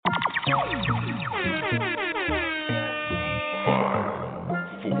You are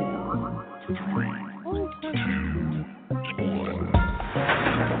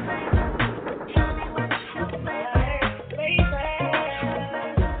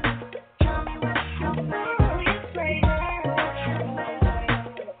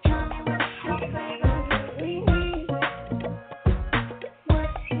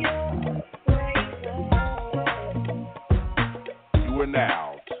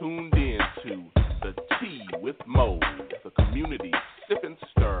now tuned in to The Tea with Mo, the community sip and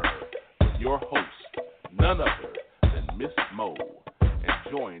stir with your host, none other than Miss Mo, and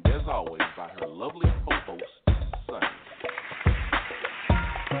joined as always by her lovely co-host, Sunny.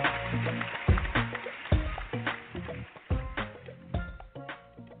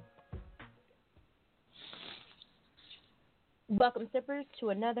 Welcome, sippers, to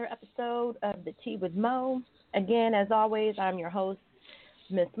another episode of The Tea with Mo. Again, as always, I'm your host,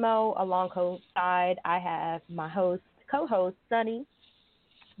 Miss Mo. Alongside, I have my co-host, Sunny.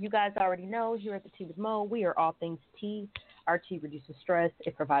 You guys already know, here at The Tea with Mo, we are all things tea. Our tea reduces stress.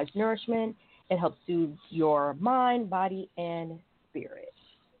 It provides nourishment. It helps soothe your mind, body, and spirit.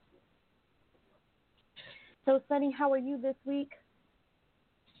 So, Sunny, how are you this week?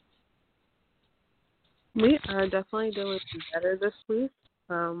 We are definitely doing better this week.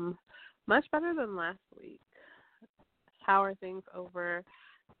 Much better than last week. How are things over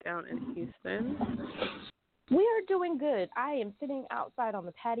down in Houston? We are doing good. I am sitting outside on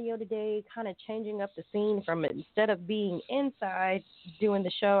the patio today, kind of changing up the scene from instead of being inside doing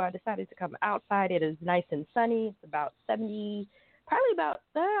the show, I decided to come outside. It is nice and sunny. It's about 70, probably about,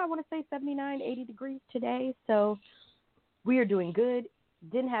 I want to say 79, 80 degrees today. So we are doing good.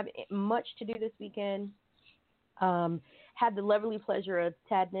 Didn't have much to do this weekend. Had the lovely pleasure of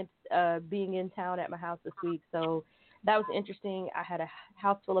Tad Nips being in town at my house this week. So that was interesting. I had a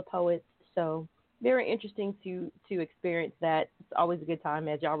house full of poets. So very interesting to experience that. It's always a good time.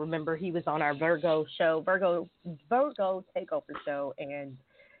 As y'all remember, he was on our Virgo takeover show, and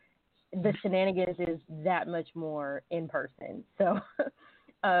the shenanigans is that much more in person. So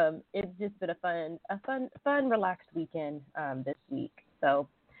it's just been a fun, relaxed weekend this week. So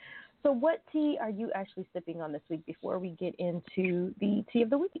what tea are you actually sipping on this week before we get into the tea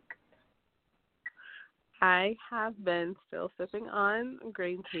of the week? I have been still sipping on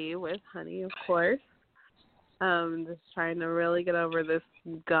green tea with honey, of course. Just trying to really get over this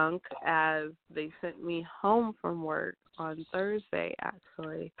gunk as they sent me home from work on Thursday,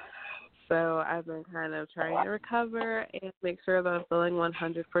 actually. So I've been kind of trying to recover and make sure that I'm feeling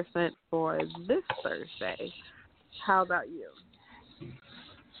 100% for this Thursday. How about you?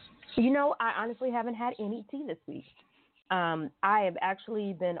 You know, I honestly haven't had any tea this week. I have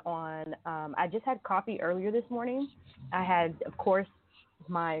actually been on, I just had coffee earlier this morning. I had, of course,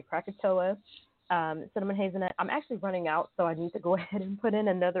 my Krakatoa, cinnamon hazelnut. I'm actually running out, so I need to go ahead and put in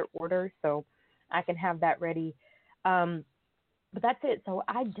another order so I can have that ready. But that's it. So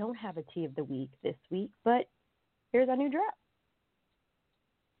I don't have a tea of the week this week, but here's our new drop.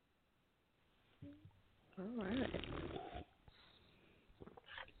 All right.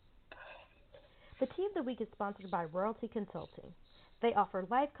 The Tea of the Week is sponsored by Royalty Consulting. They offer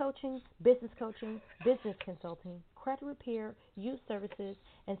life coaching, business consulting, credit repair, youth services,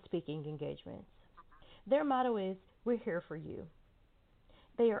 and speaking engagements. Their motto is, we're here for you.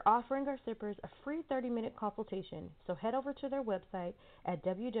 They are offering our sippers a free 30-minute consultation, so head over to their website at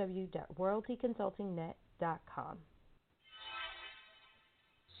www.royaltyconsultingnet.com.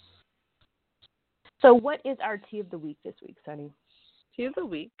 So what is our Tea of the Week this week, Sunny? Tea of the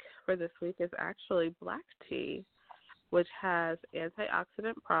week for this week is actually black tea, which has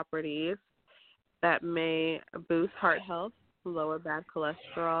antioxidant properties that may boost heart health, lower bad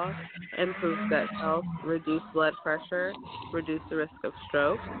cholesterol, improve gut health, reduce blood pressure, reduce the risk of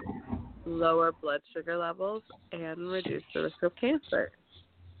stroke, lower blood sugar levels, and reduce the risk of cancer.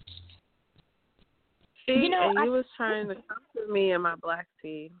 See, I was trying to comfort me in my black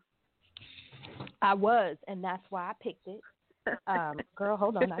tea. I was, and that's why I picked it. Girl,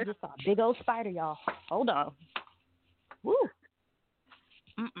 hold on. I just saw a big old spider, y'all. Hold on. Woo.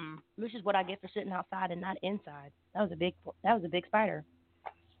 This is what I get for sitting outside and not inside. That was a big spider.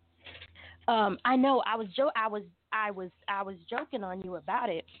 I know. I was joking on you about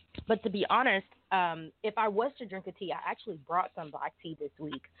it, but to be honest, if I was to drink a tea, I actually brought some black tea this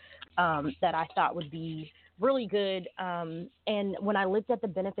week that I thought would be really good. And when I looked at the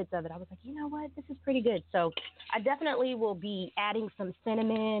benefits of it, I was like, you know what, this is pretty good. So I definitely will be adding some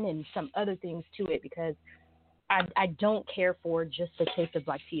cinnamon and some other things to it because I don't care for just the taste of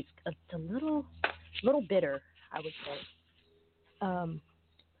black tea. It's a little bitter, I would say.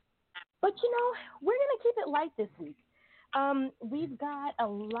 But we're gonna keep it light this week. We've got a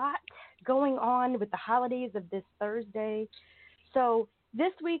lot going on with the holidays of this Thursday. So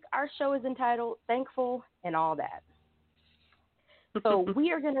this week our show is entitled Thankful and All That. So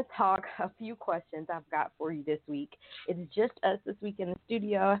we are going to talk a few questions I've got for you this week. It's just us this week in the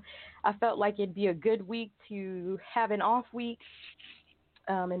studio. I felt like it'd be a good week to have an off week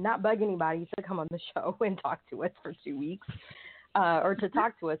and not bug anybody to come on the show and talk to us for 2 weeks or to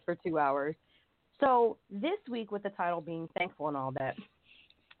talk to us for 2 hours. So this week, with the title being Thankful and All That,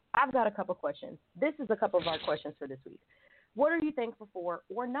 I've got a couple questions. This is a couple of our questions for this week. What are you thankful for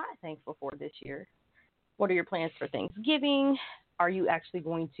or not thankful for this year? What are your plans for Thanksgiving? Are you actually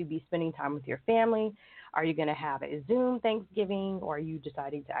going to be spending time with your family? Are you going to have a Zoom Thanksgiving, or are you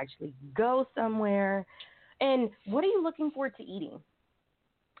deciding to actually go somewhere? And what are you looking forward to eating?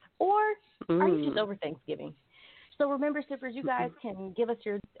 Or are you just over Thanksgiving? So remember, Sippers, you guys can give us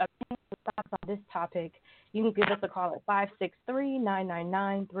your opinions and thoughts on this topic. You can give us a call at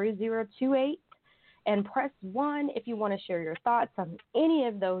 563-999-3028 and press 1 if you want to share your thoughts on any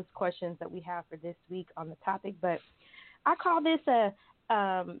of those questions that we have for this week on the topic. But I call this to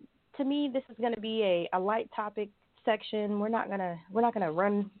me, this is going to be a light topic section. We're not gonna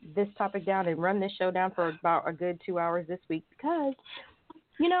run this topic down and run this show down for about a good 2 hours this week because,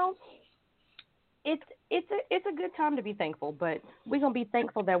 it's a good time to be thankful, but we're gonna be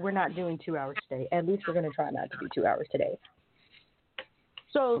thankful that we're not doing 2 hours today. At least we're gonna try not to do 2 hours today.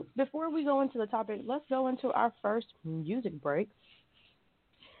 So before we go into the topic, let's go into our first music break.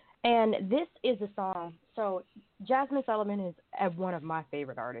 And this is a song. So Jasmine Sullivan is one of my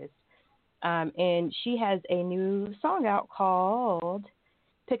favorite artists. And she has a new song out called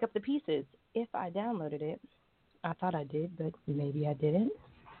Pick Up the Pieces. If I downloaded it, I thought I did, but maybe I didn't.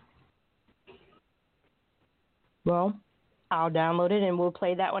 Well, I'll download it and we'll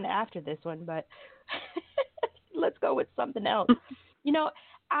play that one after this one. But let's go with something else.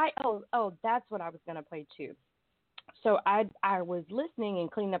 That's what I was going to play too. So I was listening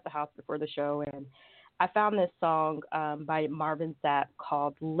and cleaning up the house before the show, and I found this song by Marvin Sapp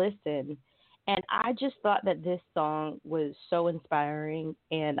called Listen. And I just thought that this song was so inspiring.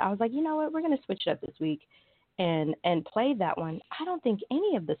 And I was like, you know what, we're going to switch it up this week and play that one. I don't think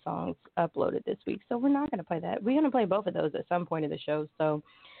any of the songs uploaded this week, so we're not going to play that. We're going to play both of those at some point in the show. So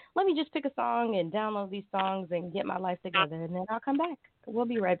let me just pick a song and download these songs and get my life together, and then I'll come back. We'll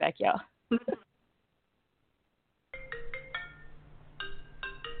be right back, y'all.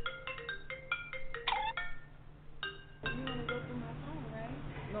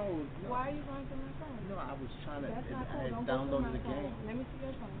 No. Why are you going through my phone? No, I was trying to. That's not cool. I Don't downloaded go the through my game. phone. Let me see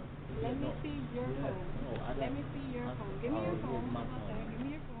your phone. Let me see your phone. No, Let me see your phone. Give me your phone. My phone. Give me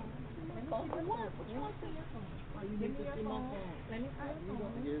your phone. Let me see your phone. What you want to see your phone? You Give need me to your see my phone. phone. Let me see your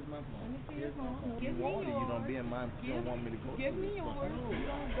phone. Here's my phone. Let me see your phone. You Give me want it. You don't be yours. in mine. You don't want me to go. Give me through yours. You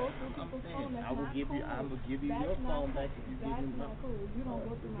don't go through people's phone. That's I will not give cool. you. I will give you That's your not phone cool. back if you give That's me my. not cool. You don't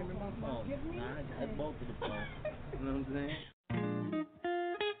go through Give me my phone. Give me. Nah, I got both of the phones. You know what I'm saying?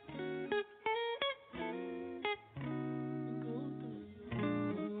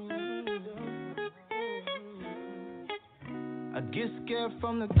 I get scared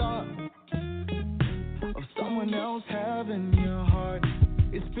from the thought of someone else having your heart.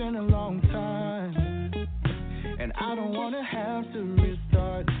 It's been a long time, and I don't wanna have to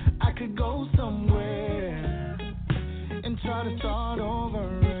restart. I could go somewhere and try to start over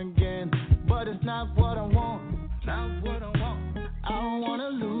again, but it's not what I want. Not what I want. I don't wanna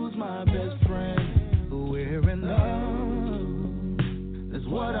lose my best friend. We're in love. That's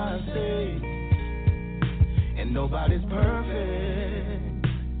what I say. And nobody's perfect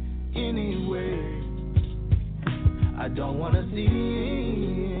anyway. I don't wanna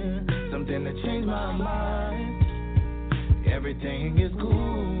see something to change my mind. Everything is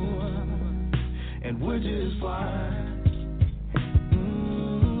cool, and we're just fine.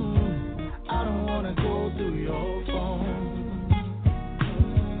 I don't wanna go through your phone.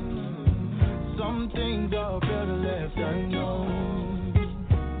 Some things are better left unknown.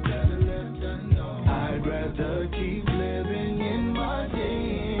 I'd rather keep living in my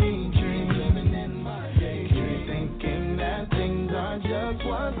daydream. Keep thinking that things are just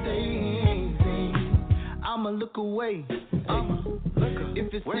what they seem. I'ma look away.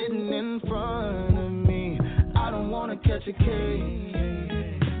 If it's sitting in front of me, I don't wanna catch a case.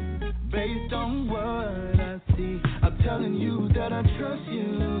 Based on what I see, I'm telling you that I trust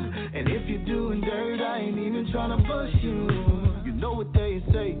you. And if you're doing dirt, I ain't even tryna bust you. You know what they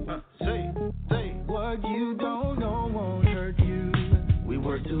say, what you don't know won't hurt you. We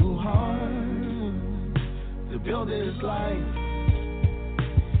work too hard to build this life,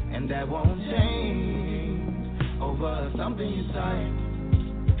 and that won't change over something you cite.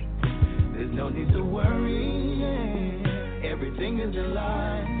 There's no need to worry, yeah. Everything is in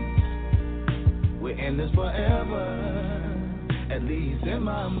line. We're in this forever, at least in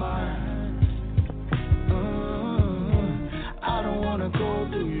my mind. I don't wanna go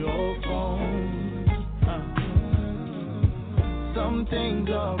through your phone. Some things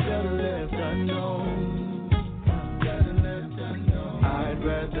are better left unknown. I'd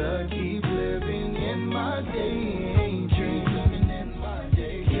rather keep living in my daydream.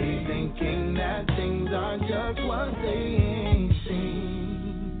 Keep thinking that things are just what they seem.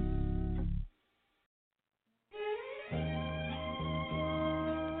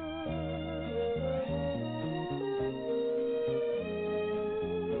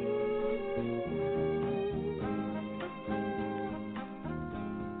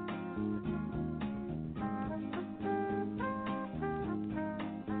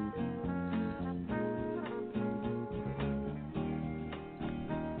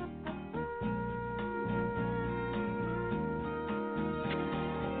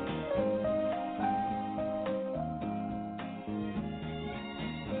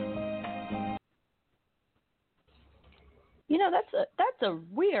 You know,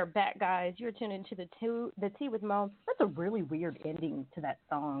 we are back, guys. You're tuned into the Tea with Mo. That's a really weird ending to that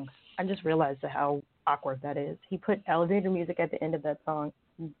song. I just realized how awkward that is. He put elevator music at the end of that song.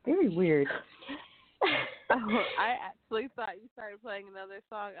 Very weird. I actually thought you started playing another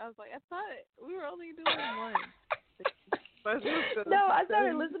song. I was like, I thought we were only doing one. No, I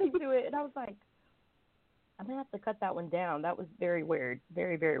started listening to it, and I was like, I'm going to have to cut that one down. That was very weird.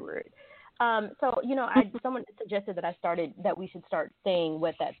 Very, very weird. So, you know, someone suggested that we should start saying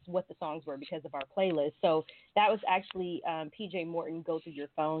what the songs were because of our playlist. So that was actually PJ Morton. Go through your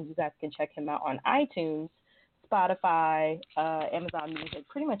phones. You guys can check him out on iTunes, Spotify, Amazon Music,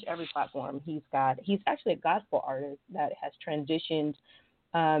 pretty much every platform. He's actually a gospel artist that has transitioned,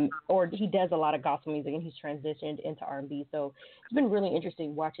 or he does a lot of gospel music, and he's transitioned into R&B. So it's been really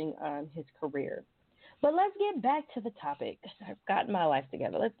interesting watching his career. But let's get back to the topic. I've gotten my life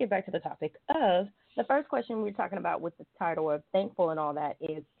together. Let's get back to the topic of the first question we're talking about with the title of thankful and all that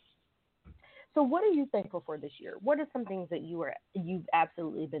is, so what are you thankful for this year? What are some things that you've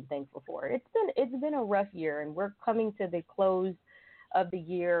absolutely been thankful for? It's been a rough year, and we're coming to the close of the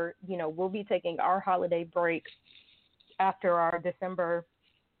year. You know, we'll be taking our holiday break after our December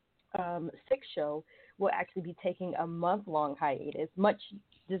 6th show. We'll actually be taking a month-long hiatus,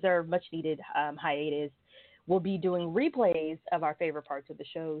 much-deserved, much-needed hiatus. We'll be doing replays of our favorite parts of the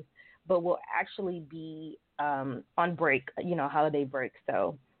shows, but we'll actually be on break, you know, holiday break.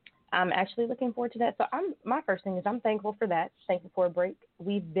 So I'm actually looking forward to that. So my first thing is I'm thankful for that, thankful for a break.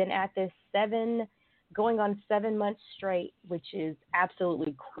 We've been at this going on 7 months straight, which is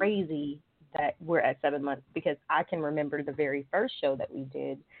absolutely crazy that we're at 7 months because I can remember the very first show that we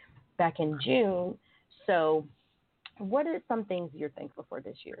did back in June. So what are some things you're thankful for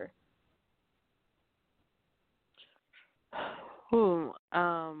this year?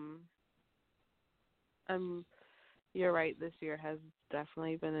 You're right. This year has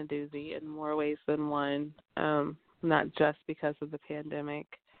definitely been a doozy in more ways than one. Not just because of the pandemic,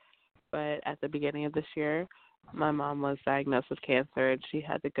 but at the beginning of this year, my mom was diagnosed with cancer, and she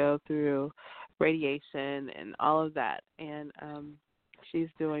had to go through radiation and all of that. And she's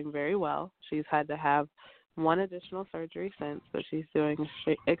doing very well. She's had to have one additional surgery since, but she's doing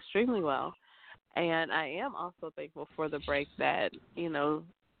extremely well. And I am also thankful for the break that, you know,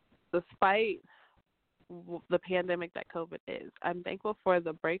 despite the pandemic that COVID is, I'm thankful for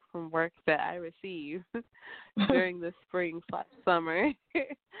the break from work that I received during the spring/summer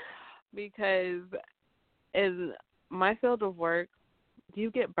because in my field of work,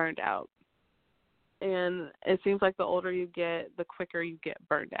 you get burned out. And it seems like the older you get, the quicker you get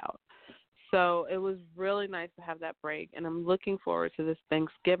burned out. So it was really nice to have that break, and I'm looking forward to this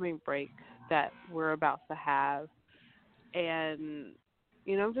Thanksgiving break that we're about to have. And,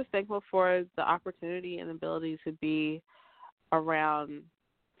 you know, I'm just thankful for the opportunity and ability to be around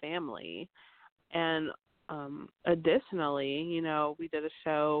family. And additionally, you know, we did a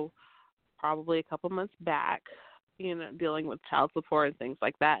show probably a couple months back, you know, dealing with child support and things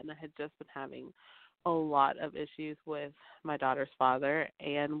like that, and I had just been having a lot of issues with my daughter's father,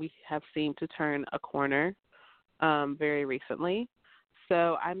 and we have seemed to turn a corner very recently.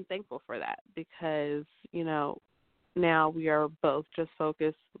 So I'm thankful for that because, you know, now we are both just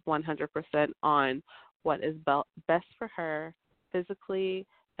focused 100% on what is best for her physically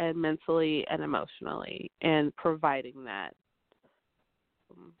and mentally and emotionally, and providing that.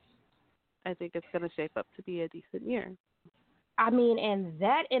 I think it's going to shape up to be a decent year. I mean, and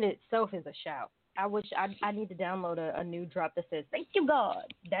that in itself is a shout. I wish I need to download a new drop that says "Thank you, God."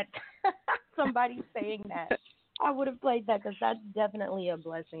 That somebody saying that. I would have played that because that's definitely a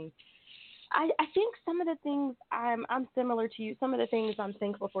blessing. I think some of the things I'm similar to you. Some of the things I'm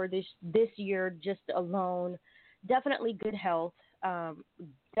thankful for this year just alone, definitely good health. Um,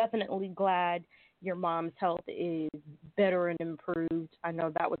 Definitely glad your mom's health is better and improved. I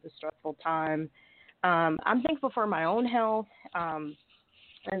know that was a stressful time. I'm thankful for my own health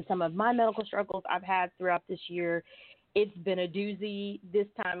and some of my medical struggles I've had throughout this year. It's been a doozy. This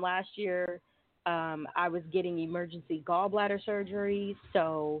time last year, I was getting emergency gallbladder surgery,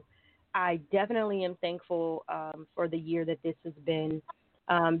 so I definitely am thankful for the year that this has been,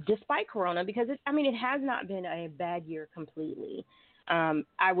 despite Corona, because it has not been a bad year completely.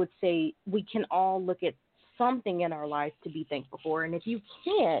 I would say we can all look at something in our life to be thankful for, and if you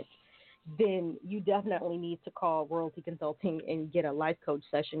can't, then you definitely need to call Royalty Consulting and get a life coach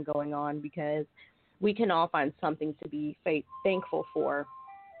session going on because we can all find something to be thankful for.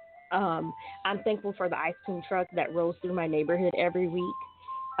 I'm thankful for the ice cream truck that rolls through my neighborhood every week.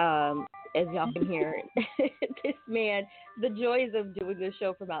 As y'all can hear, this man, the joys of doing this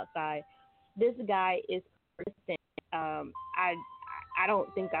show from outside. This guy is persistent. I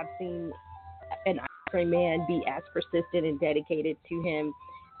don't think I've seen an ice cream man be as persistent and dedicated to him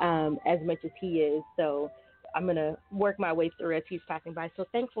as much as he is. So I'm gonna work my way through as he's passing by. So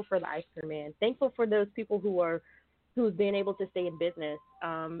thankful for the ice cream man. Thankful for those people who's been able to stay in business.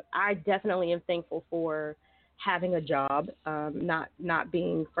 I definitely am thankful for having a job, not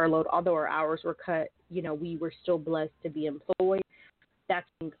being furloughed. Although our hours were cut, we were still blessed to be employed. That's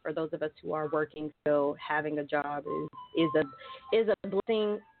for those of us who are working still. Having a job is a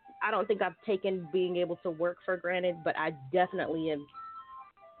blessing. I don't think I've taken being able to work for granted, but I definitely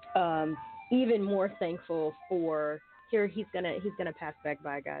am even more thankful for here. He's gonna pass back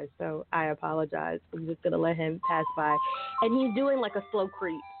by, guys. So I apologize. I'm just gonna let him pass by, and he's doing like a slow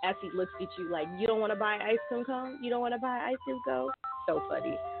creep as he looks at you like, you don't want to buy ice cream cone? You don't want to buy ice cream cone? So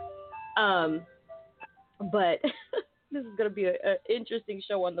funny. But this is gonna be an interesting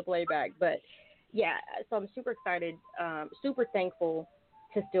show on the playback. But yeah, so I'm super excited, super thankful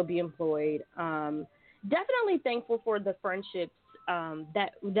to still be employed. Definitely thankful for the friendships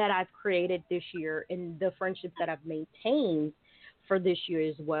that I've created this year and the friendships that I've maintained for this year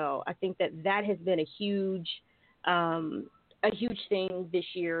as well. I think that has been a huge thing this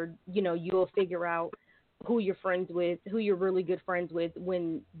year. You'll figure out who you're friends with, who you're really good friends with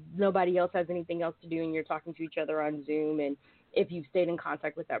when nobody else has anything else to do and you're talking to each other on Zoom. And if you've stayed in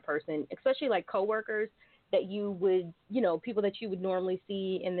contact with that person, especially like coworkers that you would, people that you would normally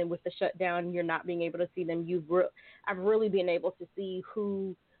see, and then with the shutdown, you're not being able to see them. I've really been able to see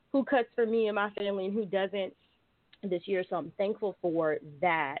who cuts for me and my family and who doesn't this year. So I'm thankful for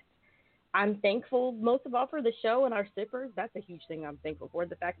that. I'm thankful most of all for the show and our sippers. That's a huge thing I'm thankful for.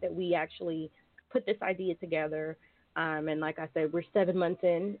 The fact that we actually put this idea together. And like I said, we're 7 months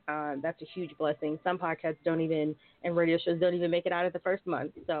in. That's a huge blessing. Some podcasts and radio shows don't even make it out of the first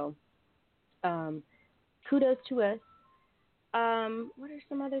month. So kudos to us. What are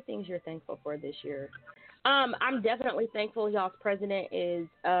some other things you're thankful for this year? I'm definitely thankful y'all's president is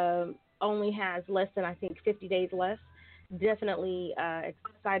only has less than, I think, 50 days left. Definitely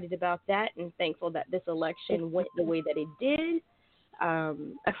excited about that and thankful that this election went the way that it did. I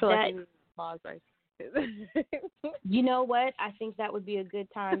feel like pause right. You know what? I think that would be a good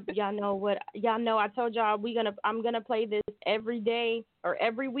time. Y'all know what? Y'all know I told y'all I'm gonna play this every day or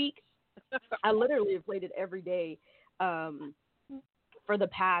every week. I literally have played it every day for the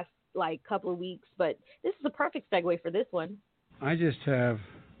past couple of weeks, but this is a perfect segue for this one. I just have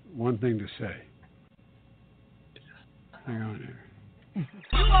one thing to say. Hang on here.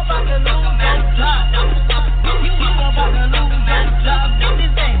 You about to lose that job. You about to lose that job. You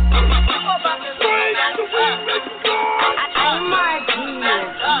about to lose that job. Oh my goodness.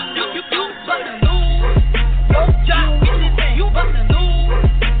 You about to lose your job. You about to lose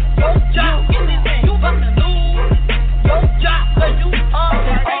your job. You about to lose your job. Cause you are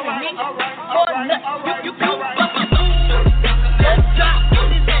the enemy. You about to lose your job.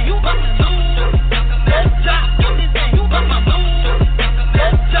 You about to lose your job. You about to lose.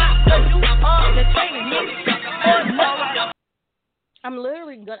 I'm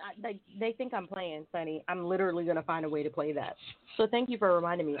literally gonna. They think I'm playing, Sonny. I'm literally gonna find a way to play that. So thank you for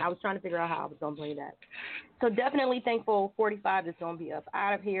reminding me. I was trying to figure out how I was gonna play that. So definitely thankful. 45 is gonna be up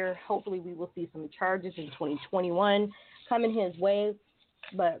out of here. Hopefully we will see some charges in 2021 coming his way.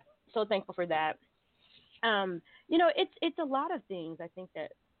 But so thankful for that. It's a lot of things. I think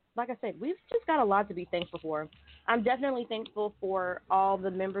that like I said, we've just got a lot to be thankful for. I'm definitely thankful for all the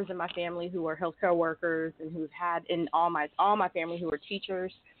members of my family who are healthcare workers and who've had, in all my family who are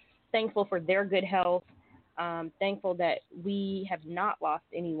teachers. Thankful for their good health. Thankful that we have not lost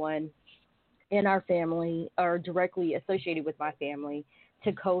anyone in our family or directly associated with my family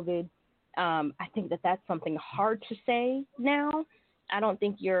to COVID. I think that that's something hard to say now. I don't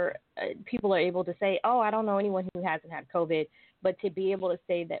think people are able to say, oh, I don't know anyone who hasn't had COVID, but to be able to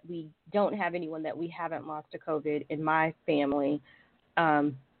say that we don't have anyone that we haven't lost to COVID in my family,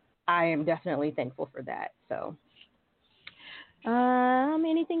 I am definitely thankful for that. So,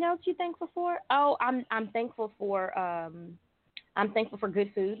 anything else you thankful for? Oh, I'm thankful for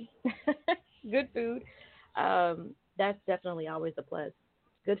good food. Good food. That's definitely always a plus.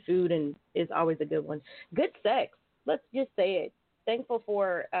 Good food is always a good one. Good sex. Let's just say it. Thankful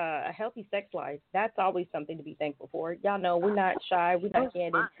for a healthy sex life. That's always something to be thankful for. Y'all know we're not shy. We're not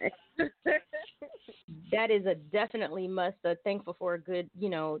candid. That is a definitely must. Thankful for a good,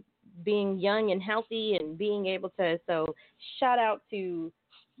 being young and healthy and being able to. So shout out to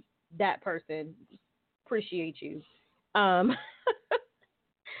that person. Appreciate you.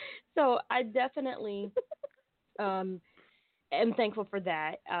 So I definitely am thankful for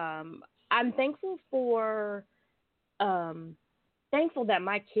that. I'm thankful for thankful that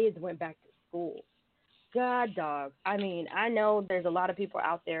my kids went back to school. God, dog. I mean, I know there's a lot of people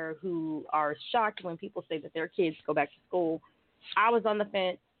out there who are shocked when people say that their kids go back to school. I was on the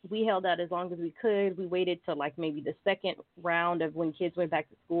fence. We held out as long as we could. We waited till like maybe the second round of when kids went back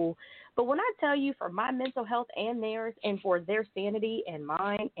to school. But when I tell you, for my mental health and theirs, and for their sanity and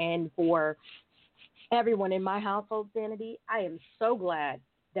mine, and for everyone in my household sanity, I am so glad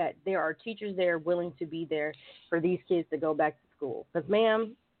that there are teachers there willing to be there for these kids to go back to school. Because,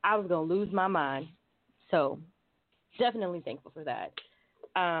 ma'am, I was going to lose my mind. So definitely thankful for that.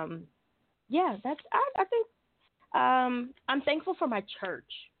 I think I'm thankful for my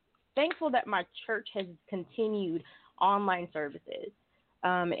church. Thankful that my church has continued online services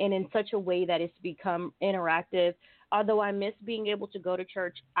and in such a way that it's become interactive. Although I miss being able to go to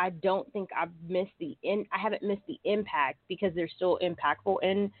church, I don't think I haven't missed the impact, because they're still impactful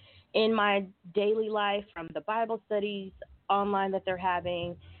in my daily life, from the Bible studies online that they're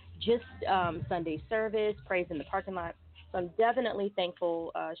having, just Sunday service, praise in the parking lot. So I'm definitely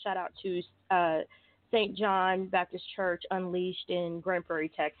thankful. Shout out to St. John Baptist Church Unleashed in Grand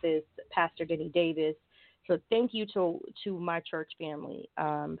Prairie, Texas, Pastor Denny Davis. So thank you to my church family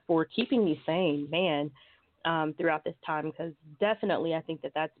for keeping me sane, man. Throughout this time, because definitely I think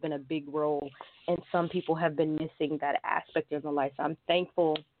that that's been a big role, and some people have been missing that aspect of their life. So I'm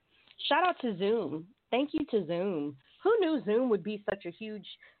thankful. Shout out to Zoom. Thank you to Zoom. Who knew Zoom would be such a huge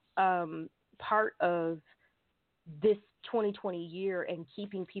part of this 2020 year and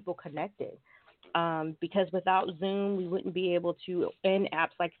keeping people connected? Because without Zoom, we wouldn't be able to, and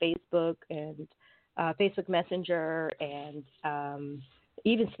apps like Facebook and Facebook Messenger and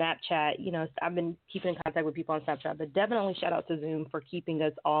even Snapchat. I've been keeping in contact with people on Snapchat, but definitely shout out to Zoom for keeping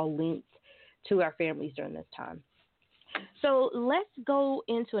us all linked to our families during this time. So let's go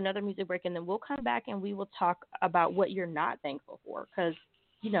into another music break, and then we'll come back and we will talk about what you're not thankful for, because,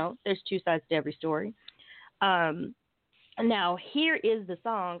 there's two sides to every story. Now, here is the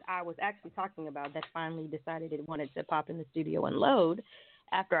song I was actually talking about that finally decided it wanted to pop in the studio and load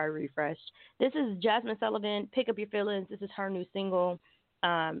after I refreshed. This is Jazmine Sullivan, Pick Up Your Feelings. This is her new single.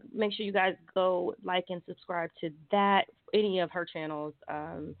 Make sure you guys go like and subscribe to that, any of her channels,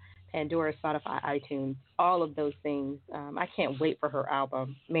 Pandora, Spotify, iTunes, all of those things. I can't wait for her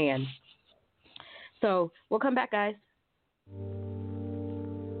album, man. So we'll come back, guys.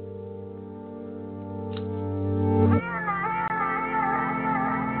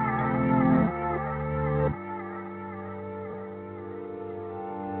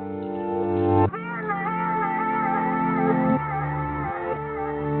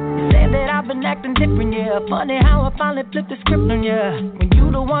 Acting different, yeah. Funny how I finally flipped the script on ya. When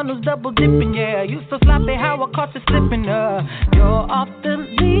you the one who's double dipping, yeah. You so sloppy how I caught you slipping, You're off the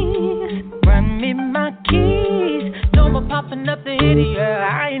leash, run me my keys. No more popping up the idiot.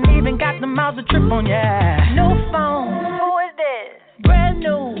 I ain't even got the miles to trip on, yeah. No phone, who is this? Brand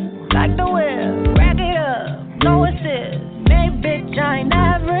new, like the whip. Rack it up, no assist. Hey bitch, I ain't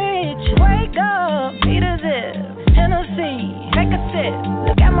average. Wake up, need a zip. Tennessee, take a sip.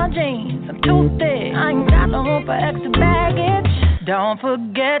 Look at my jeans, I'm too thick. I ain't got no room for extra baggage. Don't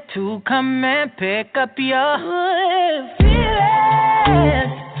forget to come and pick up your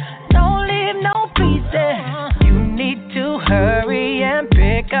feelings. Don't leave no pieces. You need to hurry and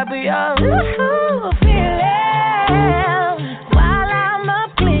pick up your feelings while I'm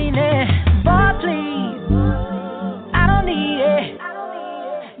up cleaning.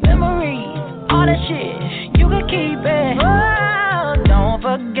 the shit, you can keep it. Oh, don't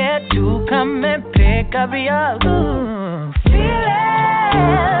forget to come and pick up your feelings.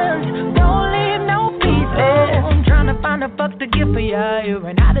 Don't leave no pieces. I'm trying to find a fuck to give for ya. You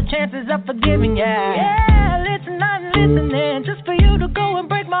ran out of chances of forgiving ya. Yeah, listen, I'm listening just for you to go and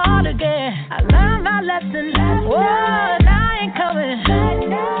break my heart again. I learned my lesson. Whoa, now I ain't coming.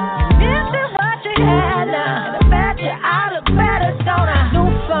 This is what you had now. I bet you I look better, don't I?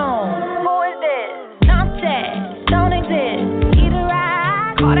 New phone. Who is this? Contact. Don't exist. Either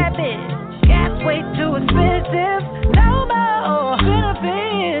I call that bitch. Gas way too expensive. No more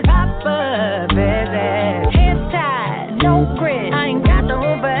benefits. Papa visit. Hands tied. No grit. I ain't got the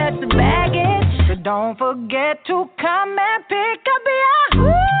room for extra baggage. So don't forget to come and pick up your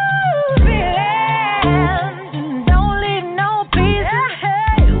feelings. Don't leave no pieces.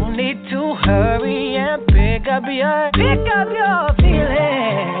 You need to hurry and pick up your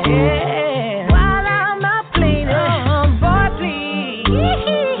feelings. Yeah. While I'm up cleaning, boy, please.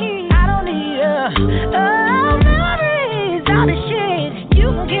 I don't need memories, all the shit you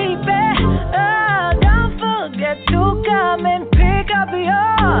can keep it. Don't forget to come and pick up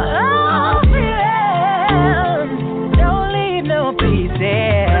your feelings. Don't leave no pieces.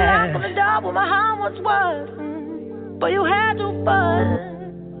 Knock on the door where my heart once was, but you had to buzz.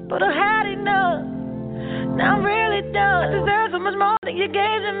 But I had enough. Now I'm really done. I deserve so much more than you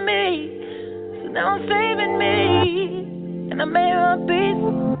gave to me. So now I'm saving me. And I made a peace.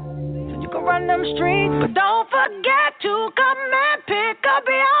 So you can run them streets. But don't forget to come and pick up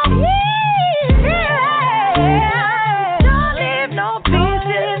your feelings. Don't leave no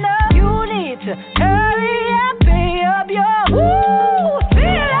pieces. You need to hurry and pick up your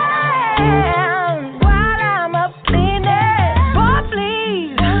feelings. While I'm up cleaning. Boy,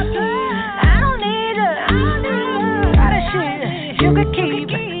 please. I don't need all that shit you could keep.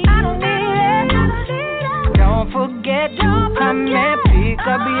 I don't need it. Don't forget to come and pick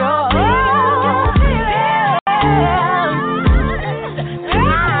up your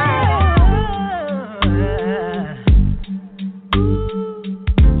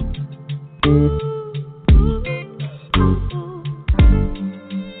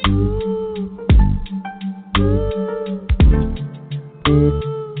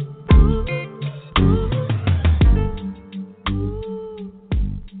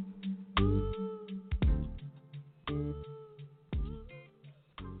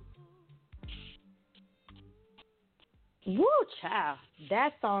Woo, child.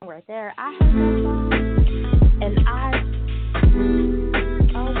 That song right there. I heard that song, and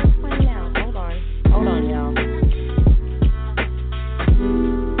oh, what's playing now? Hold on, y'all.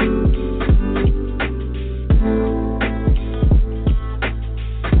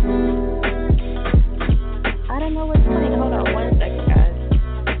 I don't know what's playing. Hold on, 1 second, guys.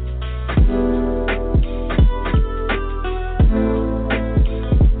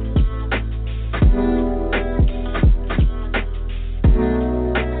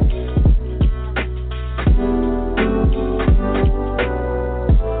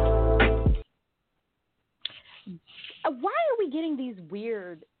 Why are we getting these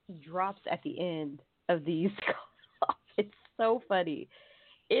weird drops at the end of these calls? It's so funny.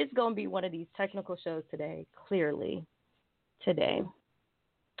 It's going to be one of these technical shows today, clearly, today.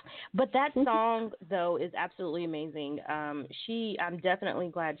 But that song, though, is absolutely amazing. I'm definitely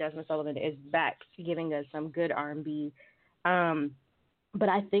glad Jasmine Sullivan is back giving us some good R&B. But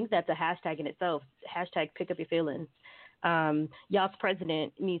I think that's a hashtag in itself. Hashtag pick up your feelings. Y'all's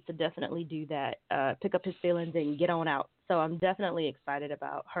president needs to definitely do that, pick up his feelings and get on out. So I'm definitely excited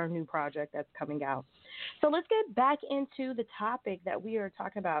about her new project that's coming out. So let's get back into the topic that we are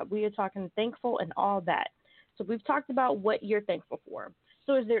talking about. We are talking thankful and all that. So we've talked about what you're thankful for.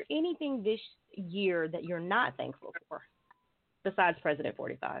 So is there anything this year that you're not thankful for besides President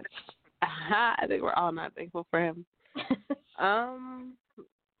 45? I think we're all not thankful for him.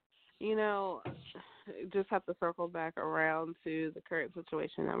 You know, just have to circle back around to the current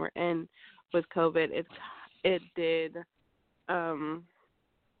situation that we're in with COVID. It did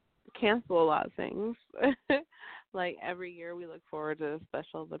cancel a lot of things. Like every year we look forward to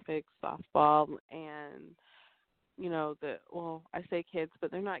Special Olympics softball, and you know, I say kids,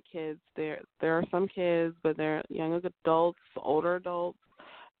 but they're not kids. There are some kids, but they're young adults, older adults.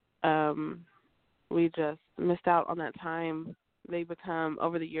 We just missed out on that time.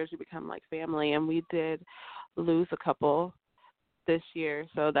 Over the years, we become like family, and we did lose a couple this year,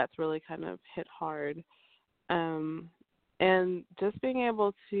 so that's really kind of hit hard. And just being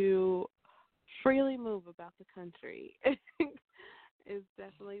able to freely move about the country has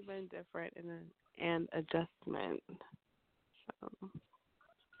definitely been different and an adjustment.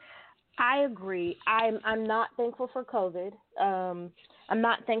 I agree. I'm not thankful for COVID. I'm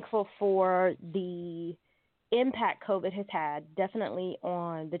not thankful for the impact COVID has had, definitely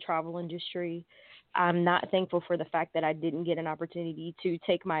on the travel industry. I'm not thankful for the fact that I didn't get an opportunity to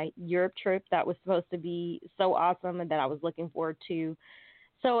take my Europe trip that was supposed to be so awesome and that I was looking forward to.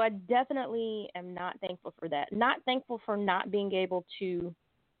 So I definitely am not thankful for that. Not thankful for not being able to,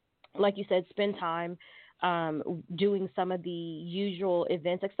 like you said, spend time doing some of the usual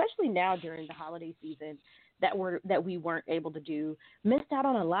events, especially now during the holiday season that we weren't able to do. Missed out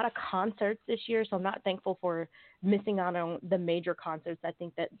on a lot of concerts this year, so I'm not thankful for missing out on the major concerts I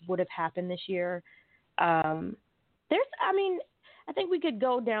think that would have happened this year. I think we could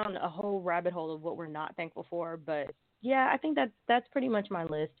go down a whole rabbit hole of what we're not thankful for, but yeah, I think that's pretty much my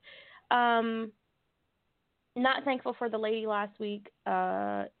list. Not thankful for the lady last week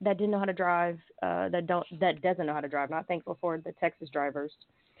that didn't know how to drive, that doesn't know how to drive. Not thankful for the Texas drivers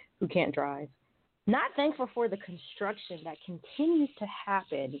who can't drive. Not thankful for the construction that continues to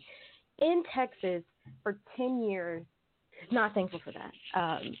happen in Texas for 10 years. Not thankful for that.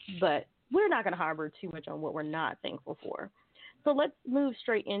 But we're not going to harbor too much on what we're not thankful for. So let's move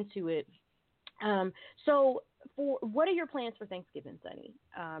straight into it. What are your plans for Thanksgiving, Sunny?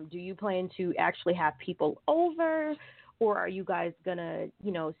 Do you plan to actually have people over, or are you guys gonna,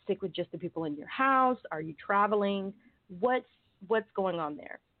 stick with just the people in your house? Are you traveling? What's going on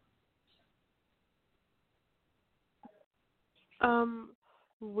there?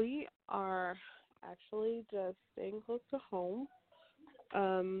 We are actually just staying close to home.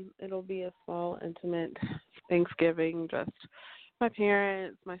 It'll be a small, intimate Thanksgiving, just my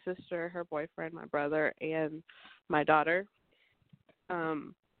parents, my sister, her boyfriend, my brother, and my daughter.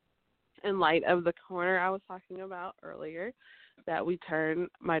 In light of the corner I was talking about earlier that we turn,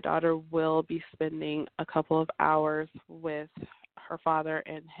 my daughter will be spending a couple of hours with her father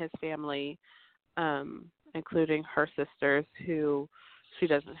and his family, including her sisters, who she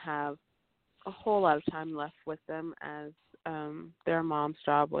doesn't have a whole lot of time left with them as their mom's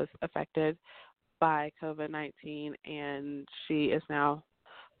job was affected by COVID-19, and she is now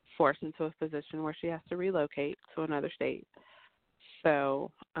forced into a position where she has to relocate to another state.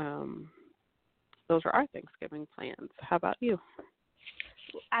 So those are our Thanksgiving plans. How about you?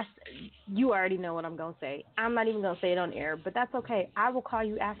 You already know what I'm going to say. I'm not even going to say it on air, but that's okay. I will call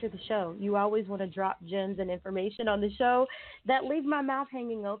you after the show. You always want to drop gems and information on the show that leave my mouth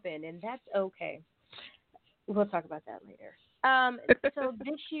hanging open, and that's okay. We'll talk about that later. So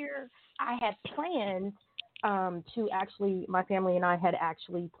this year I had planned my family and I had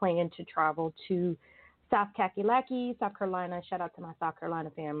actually planned to travel to South Kakalaki, South Carolina. Shout out to my South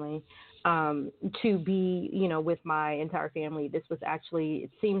Carolina family, to be, with my entire family. This was actually,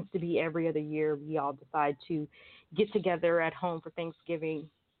 it seems to be every other year we all decide to get together at home for Thanksgiving.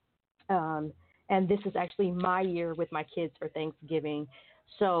 And this is actually my year with my kids for Thanksgiving.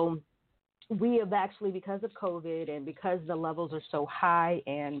 So we have actually, because of COVID and because the levels are so high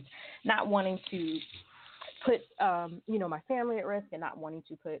and not wanting to put, my family at risk and not wanting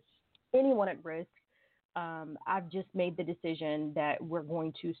to put anyone at risk, I've just made the decision that we're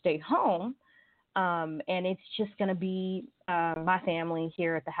going to stay home, and it's just going to be my family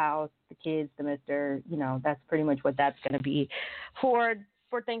here at the house, the kids, the mister, that's pretty much what that's going to be for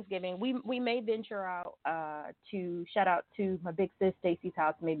Thanksgiving. We may venture out to shout out to my big sis Stacy's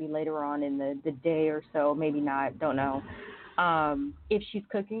house maybe later on in the day or so, maybe not, don't know. If she's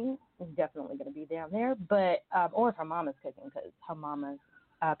cooking, it's definitely going to be down there, but or if her mama's cooking, because her mama's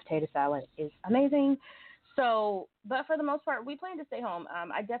potato salad is amazing. So, but for the most part, we plan to stay home.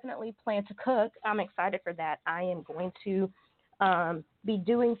 I definitely plan to cook. I'm excited for that. I am going to be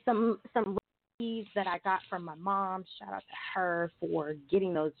doing some recipes that I got from my mom. Shout out to her for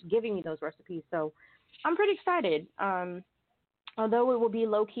giving me those recipes. So I'm pretty excited. Although it will be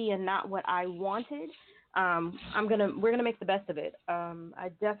low key and not what I wanted, we're gonna make the best of it. I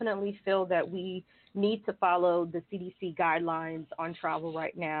definitely feel that we need to follow the CDC guidelines on travel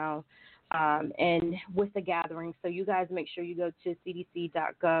right now, and with the gathering. So you guys make sure you go to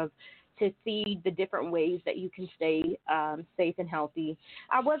cdc.gov to see the different ways that you can stay safe and healthy.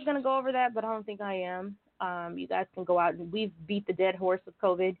 I was gonna go over that, but I don't think I am. You guys can go out and we've beat the dead horse of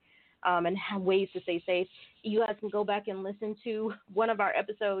COVID. And have ways to stay safe. You guys can go back and listen to one of our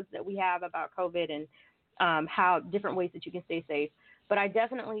episodes that we have about COVID and how different ways that you can stay safe. But I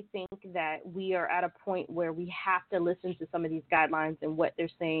definitely think that we are at a point where we have to listen to some of these guidelines and what they're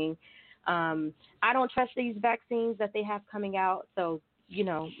saying. I don't trust these vaccines that they have coming out. So,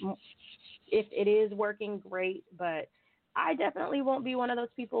 if it is working, great. But I definitely won't be one of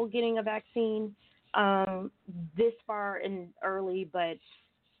those people getting a vaccine this far and early. But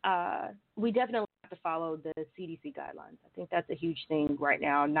we definitely have to follow the CDC guidelines. I think that's a huge thing right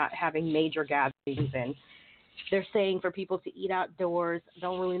now, not having major gatherings. And they're saying for people to eat outdoors.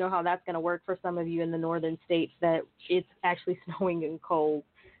 Don't really know how that's going to work for some of you in the northern states that it's actually snowing and cold.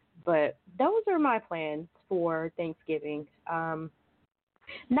 But those are my plans for Thanksgiving.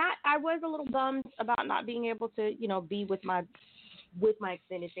 I was a little bummed about not being able to, be with my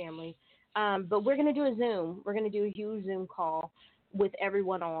extended family. But we're going to do a Zoom. We're going to do a huge Zoom call with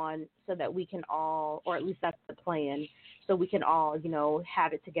everyone on so that we can all, or at least that's the plan, so we can all,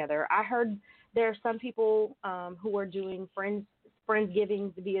 have it together. I heard there are some people who are doing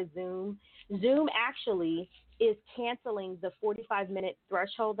Friendsgivings via Zoom. Zoom actually is canceling the 45-minute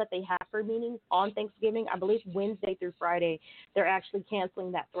threshold that they have for meetings on Thanksgiving. I believe Wednesday through Friday, they're actually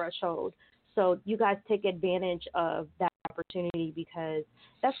canceling that threshold. So you guys take advantage of that opportunity because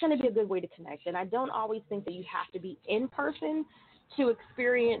that's going to be a good way to connect. And I don't always think that you have to be in person to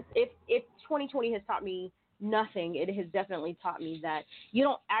experience. If 2020 has taught me nothing, it has definitely taught me that you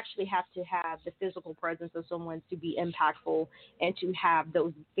don't actually have to have the physical presence of someone to be impactful and to have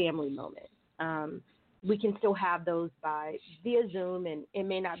those family moments. We can still have those via Zoom, and it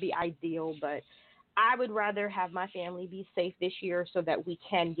may not be ideal, but I would rather have my family be safe this year so that we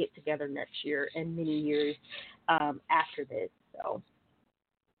can get together next year and many years after this. So,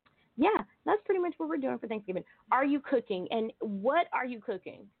 yeah, that's pretty much what we're doing for Thanksgiving. Are you cooking, and what are you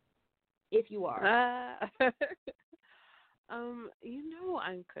cooking, if you are? I'm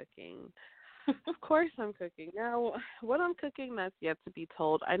cooking. Of course I'm cooking. Now, what I'm cooking, that's yet to be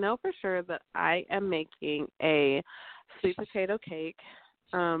told. I know for sure that I am making a sweet potato cake,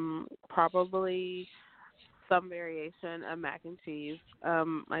 probably some variation of mac and cheese.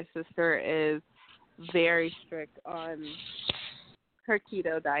 My sister is very strict on her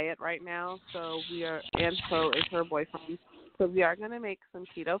keto diet right now, and so is her boyfriend. So we are going to make some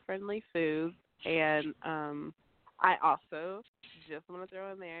keto-friendly foods, and I also just want to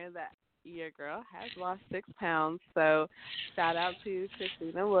throw in there that your girl has lost 6 pounds, so shout out to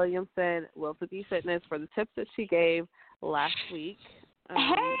Christina Williamson, Willoughby Fitness, for the tips that she gave last week.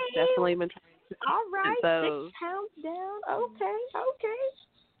 Hey! Definitely been trying to all right, those. 6 pounds down. Okay.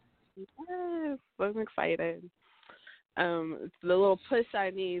 Yes, I'm excited. It's the little push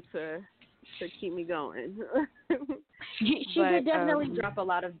I need to keep me going. She did definitely drop a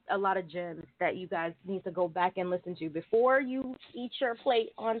lot of gems that you guys need to go back and listen to before you eat your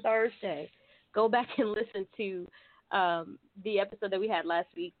plate on Thursday. Go back and listen to the episode that we had last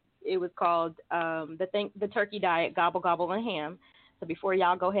week. It was called the Turkey Diet, Gobble Gobble and Ham. So before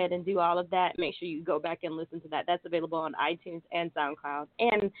y'all go ahead and do all of that, make sure you go back and listen to that. That's available on iTunes and SoundCloud,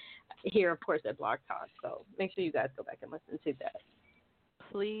 and here, of course, at Blog Talk. So make sure you guys go back and listen to that.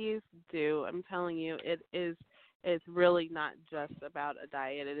 Please do. I'm telling you, it's really not just about a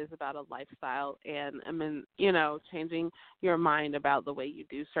diet. It is about a lifestyle, and changing your mind about the way you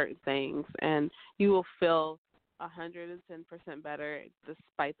do certain things, and you will feel 110% better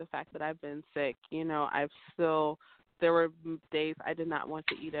despite the fact that I've been sick. There were days I did not want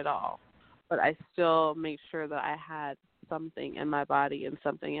to eat at all, but I still made sure that I had something in my body and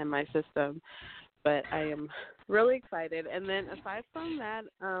something in my system. But I am really excited. And then aside from that,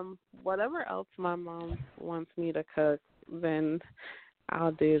 whatever else my mom wants me to cook, then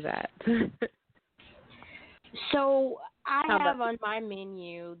I'll do that. So I have on my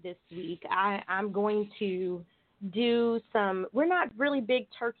menu this week, I'm going to do some, we're not really big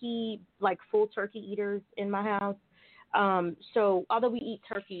turkey, like full turkey eaters in my house. So although we eat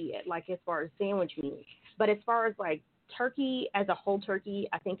turkey, like as far as sandwich meat, but as far as like turkey as a whole turkey,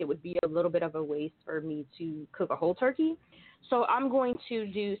 I think it would be a little bit of a waste for me to cook a whole turkey. So I'm going to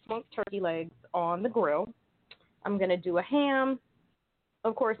do smoked turkey legs on the grill. I'm going to do a ham,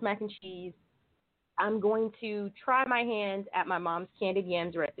 of course, mac and cheese. I'm going to try my hand at my mom's candied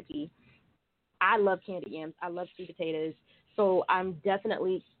yams recipe. I love candied yams. I love sweet potatoes. So I'm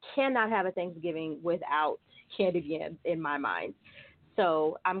definitely cannot have a Thanksgiving without candied yams in my mind.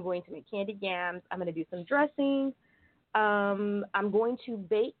 So I'm going to make candied yams. I'm going to do some dressing. I'm going to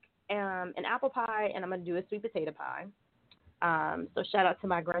bake an apple pie, and I'm going to do a sweet potato pie. So shout out to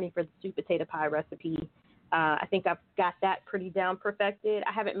my granny for the sweet potato pie recipe. I think I've got that pretty down perfected.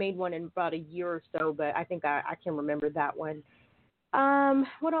 I haven't made one in about a year or so, but I think I can remember that one.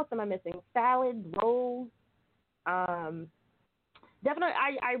 What else am I missing? Salad, rolls. Definitely,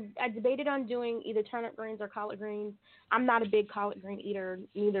 I debated on doing either turnip greens or collard greens. I'm not a big collard green eater,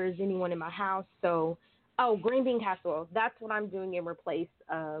 neither is anyone in my house. So, green bean casserole. That's what I'm doing in replace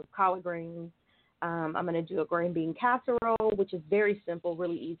of collard greens. I'm going to do a green bean casserole, which is very simple,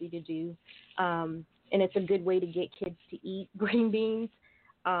 really easy to do. And it's a good way to get kids to eat green beans.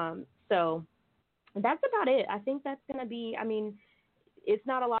 So that's about it. I think that's gonna be. I mean, it's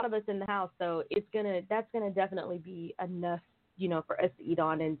not a lot of us in the house, so that's gonna definitely be enough, for us to eat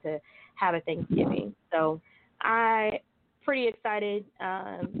on and to have a Thanksgiving. So I pretty excited.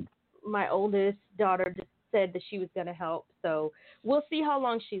 My oldest daughter just said that she was gonna help, so we'll see how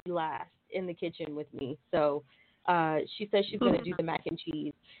long she lasts in the kitchen with me. So she says she's gonna do the mac and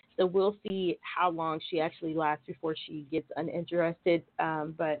cheese. So we'll see how long she actually lasts before she gets uninterested.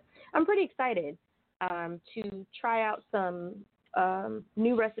 But I'm pretty excited to try out some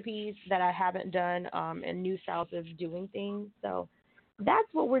new recipes that I haven't done and new styles of doing things. So that's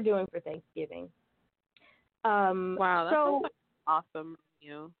what we're doing for Thanksgiving. Wow, that sounds like awesome.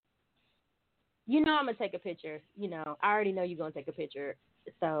 I'm going to take a picture. I already know you're going to take a picture.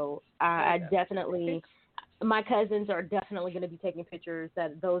 So I definitely... My cousins are definitely going to be taking pictures,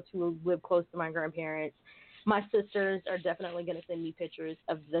 that those who live close to my grandparents. My sisters are definitely going to send me pictures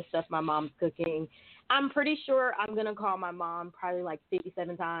of the stuff my mom's cooking. I'm pretty sure I'm going to call my mom probably like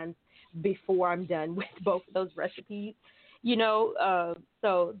 57 times before I'm done with both of those recipes,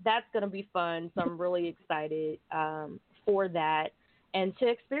 so that's going to be fun. So I'm really excited for that and to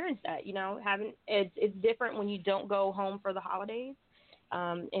experience that, it's different when you don't go home for the holidays.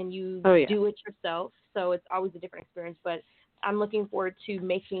 And you do it yourself, so it's always a different experience. But I'm looking forward to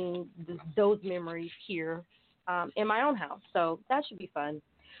making those memories here in my own house. So that should be fun.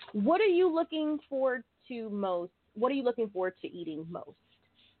 What are you looking forward to most? What are you looking forward to eating most?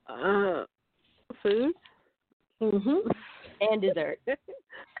 Food. And dessert.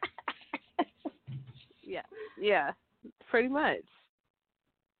 Yeah, pretty much.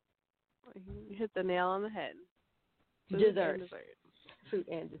 You hit the nail on the head. Dessert. Fruit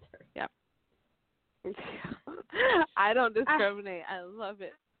and dessert. Yeah. I don't discriminate. I love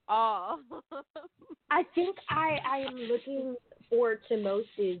it all. I think I am looking forward to most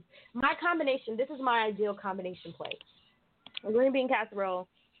is my combination. This is my ideal combination plate: a green bean casserole,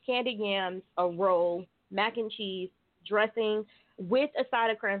 candied yams, a roll, mac and cheese, dressing with a side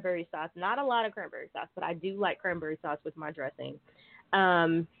of cranberry sauce. Not a lot of cranberry sauce, but I do like cranberry sauce with my dressing.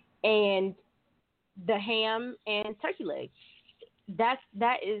 And the ham and turkey legs. That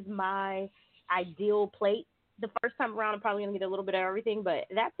is my ideal plate. The first time around, I'm probably going to get a little bit of everything, but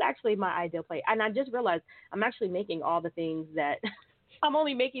that's actually my ideal plate. And I just realized I'm actually making all the things that – I'm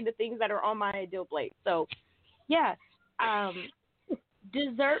only making the things that are on my ideal plate. So, yeah.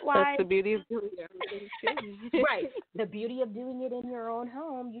 Dessert-wise – that's the beauty of doing it. Right. The beauty of doing it in your own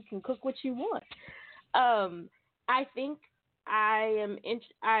home. You can cook what you want. I think –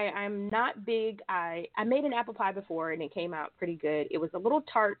 I'm not big. I made an apple pie before and it came out pretty good. It was a little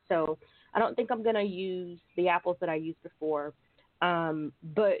tart, so I don't think I'm gonna use the apples that I used before.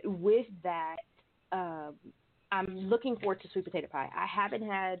 But with that, I'm looking forward to sweet potato pie. I haven't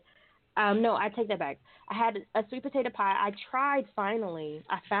had. No, I take that back. I had a sweet potato pie. I tried finally.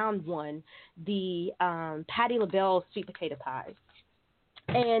 I found one, the Patti LaBelle sweet potato pie,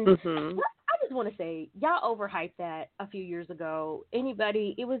 and. I just want to say, y'all overhyped that a few years ago. It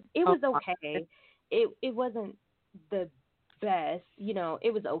was okay. It wasn't the best,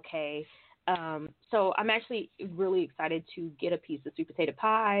 it was okay. So I'm actually really excited to get a piece of sweet potato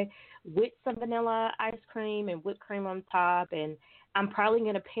pie with some vanilla ice cream and whipped cream on top. And I'm probably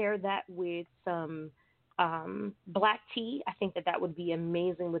going to pair that with some black tea. I think that would be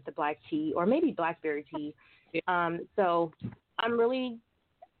amazing with the black tea, or maybe blackberry tea. So I'm really...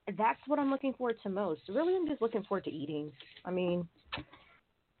 That's what I'm looking forward to most. Really, I'm just looking forward to eating. I mean,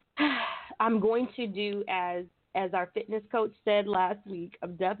 I'm going to do as our fitness coach said last week.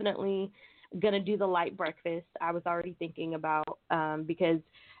 I'm definitely going to do the light breakfast. I was already thinking about because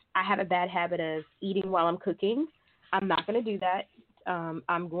I have a bad habit of eating while I'm cooking. I'm not going to do that.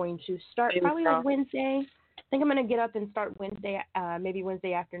 I'm going to start probably on Wednesday. I think I'm going to get up and start Wednesday, maybe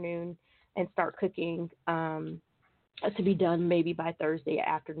Wednesday afternoon, and start cooking. To be done maybe by Thursday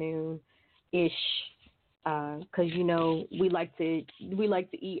afternoon-ish, because we like to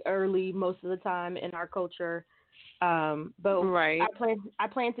eat early most of the time in our culture. But right. I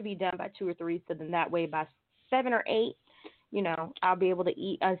plan to be done by 2 or 3, so then that way by 7 or 8, I'll be able to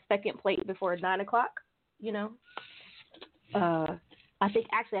eat a second plate before 9 o'clock. I think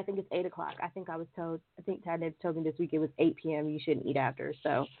it's 8 o'clock. I think Tad told me this week it was 8 p.m. You shouldn't eat after.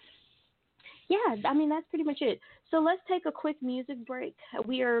 So. Yeah, I mean, that's pretty much it. So let's take a quick music break.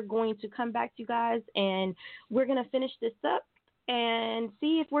 We are going to come back to you guys, and we're going to finish this up and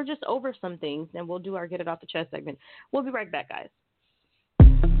see if we're just over some things, and we'll do our Get It Off the Chest segment. We'll be right back, guys.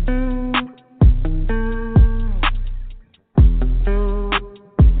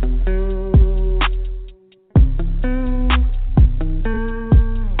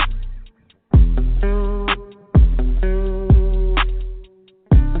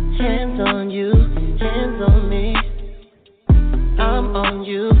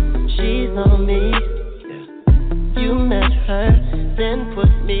 then put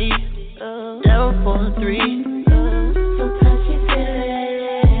me down for 3. So touchy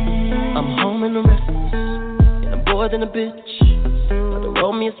feeling. I'm home in the restless, and I'm bored than a bitch. About to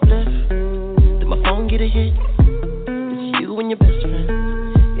roll me a spliff, then my phone get a hit. It's you and your best friend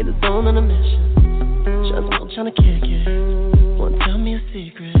in the zone on a mission. Tryna kick it. Won't tell me a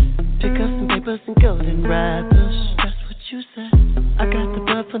secret. Pick up some papers and golden rappers. That's what you said. I got the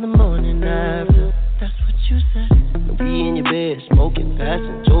bug for the morning after. That's what you said. No, we in your bed, smoking,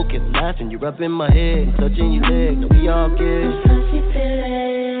 passing, joking, laughing. You're up in my head, touching your leg. No, we all good. Touchy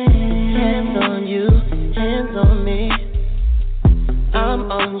feeling. Hands on you, hands on me.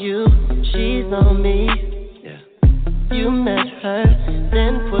 I'm on you, she's on me. Yeah. You met her,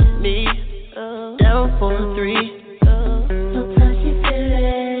 then put me down for 3. So touchy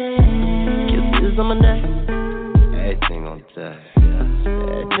feeling. Kisses on my neck, everything on top,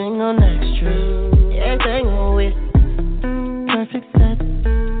 everything on extra, everything on with. Perfect set,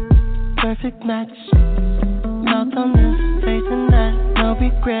 perfect match. Mouth on this, facing that, no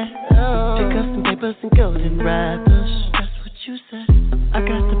regret. Pick up some papers and golden rappers. That's what you said. I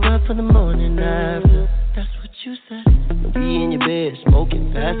got the bug for the morning after. That's what you said. No, we in your bed,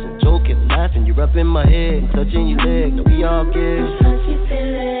 smoking, passing, joking, laughing. You're up in my head, touching your leg. No, we all good. Touchy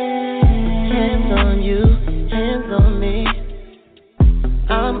feeling. Hands on you, hands on me.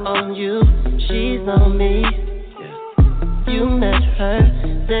 I'm on you, she's on me. Yeah. You met her,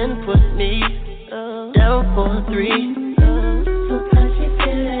 then put me down for 3. So touchy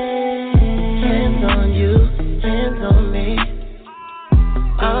feeling. Hands on you, hands on me.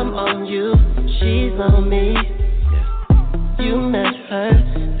 I'm on you, she's on me. Yeah. You met her,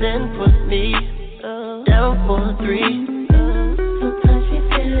 then put me down for 3. So touchy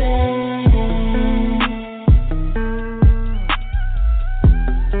feeling.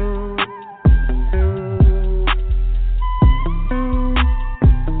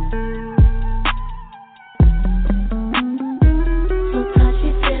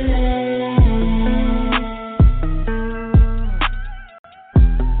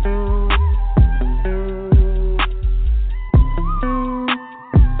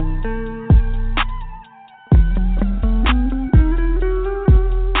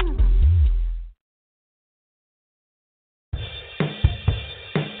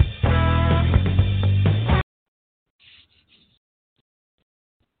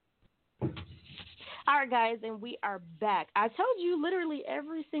 All right, guys, and we are back. I told you literally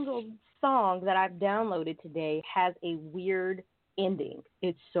every single song that I've downloaded today has a weird ending.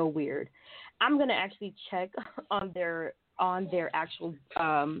 It's so weird. I'm gonna actually check on their actual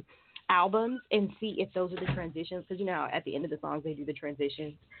albums and see if those are the transitions, because you know how at the end of the songs they do the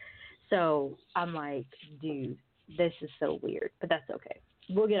transitions. So I'm like, dude, this is so weird, but that's okay.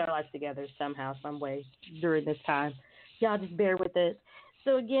 We'll get our lives together somehow, some way during this time. Y'all just bear with us.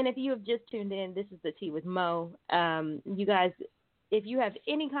 So again, if you have just tuned in, this is the Tea with Mo. You guys, if you have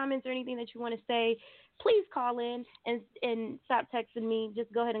any comments or anything that you want to say, please call in and stop texting me.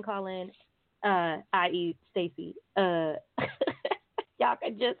 Just go ahead and call in, i.e. Stacy. Y'all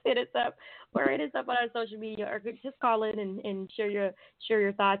can just hit us up or hit us up on our social media, or just call in and share your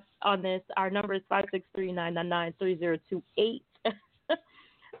thoughts on this. Our number is 563-999-3028.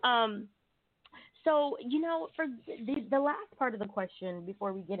 So, you know, for the last part of the question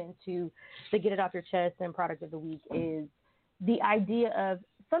before we get into the Get It Off Your Chest and Product of the Week is the idea of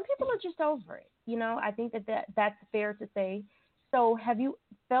some people are just over it. You know, I think that's fair to say. So have you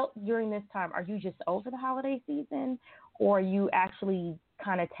felt during this time, are you just over the holiday season, or are you actually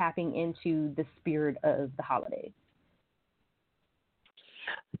kind of tapping into the spirit of the holidays?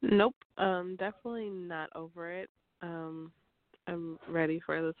 Nope, definitely not over it. I'm ready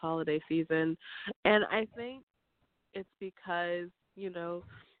for this holiday season. And I think it's because, you know,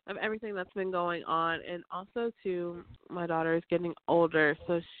 of everything that's been going on, and also, too, my daughter is getting older,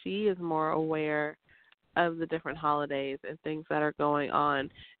 so she is more aware of the different holidays and things that are going on,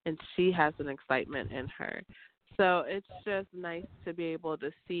 and she has an excitement in her. So it's just nice to be able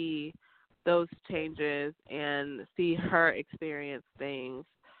to see those changes and see her experience things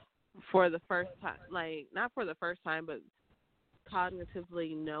for the first time, like not for the first time, but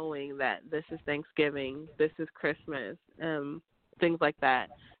cognitively knowing that this is Thanksgiving, this is Christmas, things like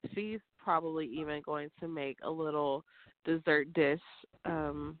that. She's probably even going to make a little dessert dish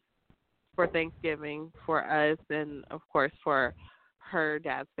for Thanksgiving for us, and of course for her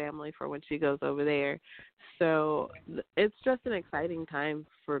dad's family for when she goes over there. So it's just an exciting time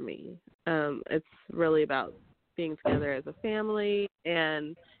for me. It's really about being together as a family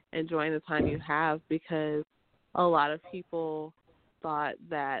and enjoying the time you have, because a lot of people thought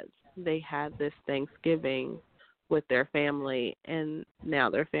that they had this Thanksgiving with their family, and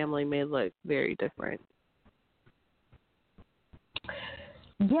now their family may look very different.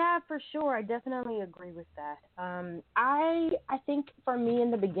 Yeah, for sure. I definitely agree with that. I think for me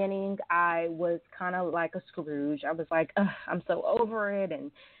in the beginning, I was kind of like a Scrooge. I was like, ugh, I'm so over it,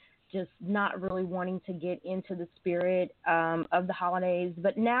 and just not really wanting to get into the spirit of the holidays.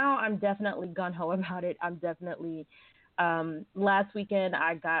 But now I'm definitely gun ho about it. I'm definitely. Last weekend,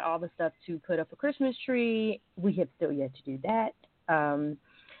 I got all the stuff to put up a Christmas tree. We have still yet to do that.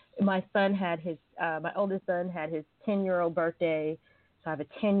 My son had my oldest son had his 10-year-old birthday. So I have a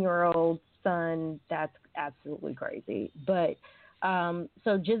 10-year-old son. That's absolutely crazy. But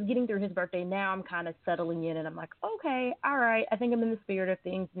so just getting through his birthday, now I'm kind of settling in, and I'm like, okay, all right. I think I'm in the spirit of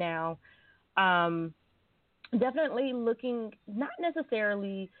things now. Definitely not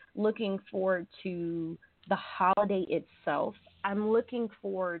necessarily looking forward to the holiday itself. I'm looking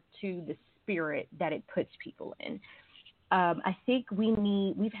forward to the spirit that it puts people in. I think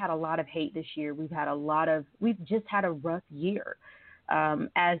we've had a lot of hate this year. We've just had a rough year.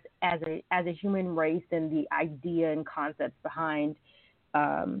 As a human race, and the idea and concepts behind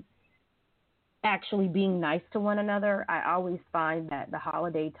actually being nice to one another, I always find that the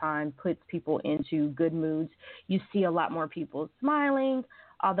holiday time puts people into good moods. You see a lot more people smiling,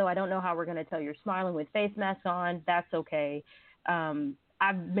 although I don't know how we're going to tell you're smiling with face masks on. That's okay.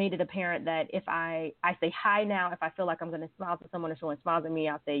 I've made it apparent that if I say hi now, if I feel like I'm going to smile to someone, if someone smiles at me,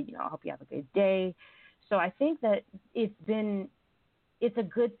 I'll say, I hope you have a good day. So I think that it's a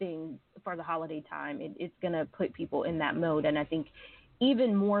good thing for the holiday time. It's going to put people in that mode. And I think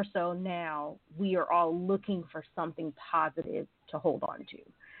even more so now, we are all looking for something positive to hold on to,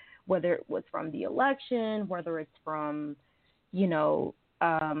 whether it was from the election, whether it's from,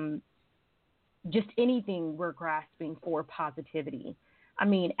 just anything we're grasping for positivity. I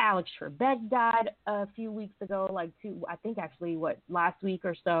mean, Alex Trebek died a few weeks ago, last week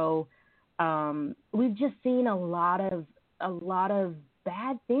or so. We've just seen a lot of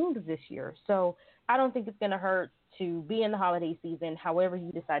bad things this year. So I don't think it's going to hurt to be in the holiday season, however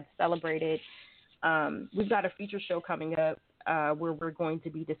you decide to celebrate it. We've got a feature show coming up where we're going to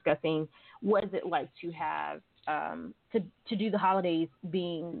be discussing what is it like to have to do the holidays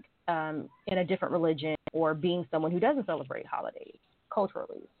being in a different religion, or being someone who doesn't celebrate holidays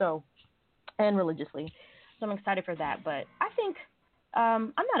culturally and religiously. So I'm excited for that. But I think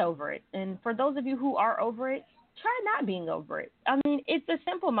I'm not over it. And for those of you who are over it, try not being over it. I mean, it's a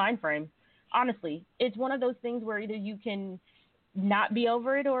simple mind frame. Honestly, it's one of those things where either you can not be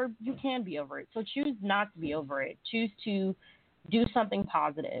over it or you can be over it. So choose not to be over it. Choose to do something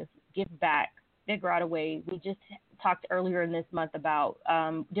positive, give back, figure out a way. We just talked earlier in this month about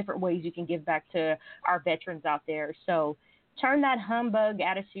different ways you can give back to our veterans out there. So turn that humbug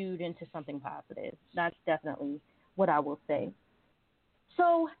attitude into something positive. That's definitely what I will say.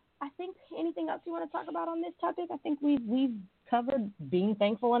 So I think anything else you want to talk about on this topic? I think we've covered being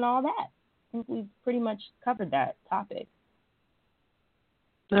thankful and all that. I think we've pretty much covered that topic.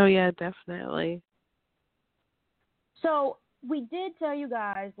 Oh, yeah, definitely. So we did tell you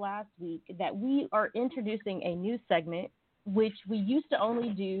guys last week that we are introducing a new segment, which we used to only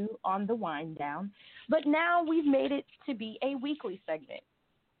do on the Wind Down, but now we've made it to be a weekly segment.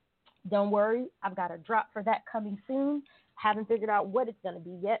 Don't worry, I've got a drop for that coming soon. Haven't figured out what it's going to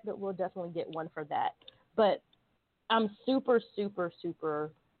be yet, but we'll definitely get one for that. But I'm super, super,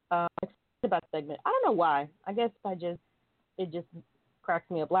 super excited about the segment. I don't know why. I guess it just cracks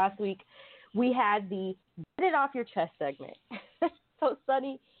me up. Last week, we had the Get It Off Your Chest segment. So,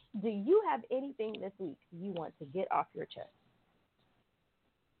 Sunny, do you have anything this week you want to get off your chest?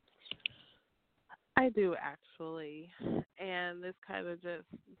 I do, actually. And this kind of just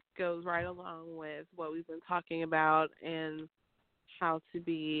goes right along with what we've been talking about and how to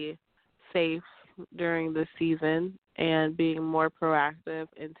be safe during the season and being more proactive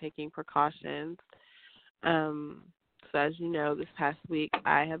and taking precautions. So as you know, this past week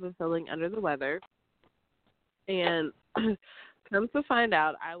I have been feeling under the weather. And come to find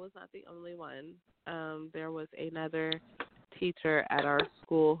out, I was not the only one. There was another teacher at our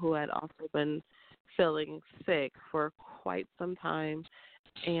school who had also been feeling sick for quite some time,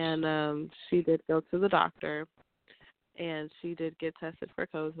 and she did go to the doctor, and she did get tested for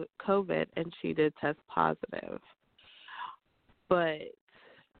COVID, and she did test positive. But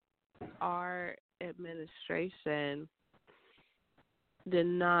our administration did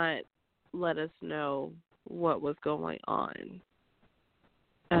not let us know what was going on.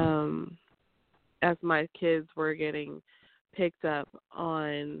 As my kids were getting picked up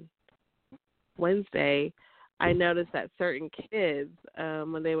on Wednesday, I noticed that certain kids,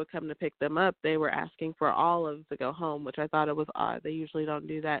 when they would come to pick them up, they were asking for olives to go home, which I thought it was odd. They usually don't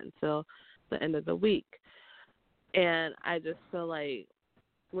do that until the end of the week. And I just feel like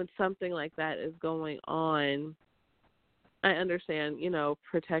when something like that is going on, I understand,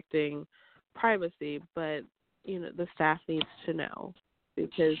 protecting privacy, but, the staff needs to know,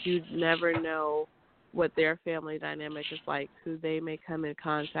 because you never know what their family dynamic is like, who they may come in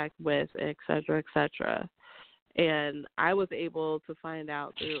contact with, et cetera, et cetera. And I was able to find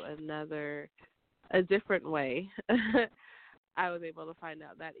out through a different way. I was able to find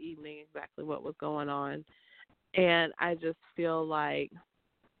out that evening exactly what was going on. And I just feel like,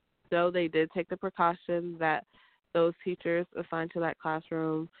 though they did take the precautions, that those teachers assigned to that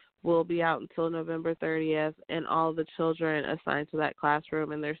classroom will be out until November 30th, and all the children assigned to that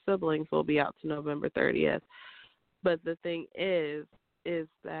classroom and their siblings will be out to November 30th. But the thing is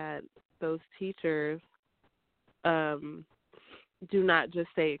that those teachers do not just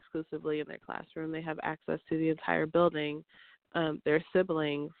stay exclusively in their classroom. They have access to the entire building. Their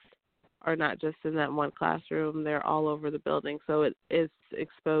siblings are not just in that one classroom. They're all over the building. So it is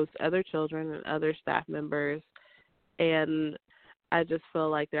exposed to other children and other staff members. And I just feel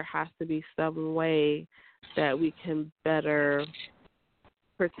like there has to be some way that we can better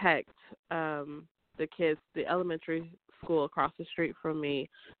protect the kids. The elementary school across the street from me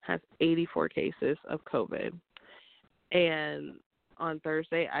has 84 cases of COVID. And on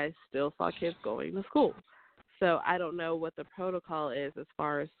Thursday, I still saw kids going to school. So I don't know what the protocol is as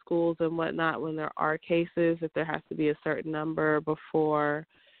far as schools and whatnot when there are cases, if there has to be a certain number before,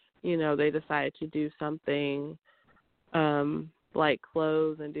 they decide to do something like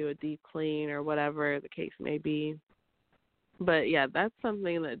close and do a deep clean or whatever the case may be. But, yeah, that's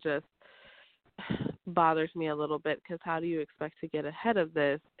something that just bothers me a little bit, because how do you expect to get ahead of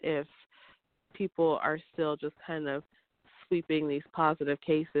this if people are still just kind of sweeping these positive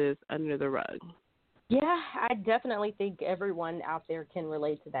cases under the rug? Yeah, I definitely think everyone out there can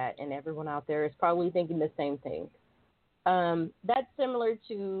relate to that, and everyone out there is probably thinking the same thing. That's similar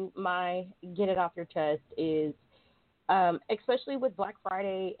to my get it off your chest is, especially with Black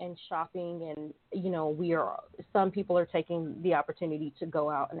Friday and shopping, and, some people are taking the opportunity to go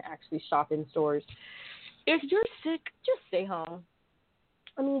out and actually shop in stores. If you're sick, just stay home.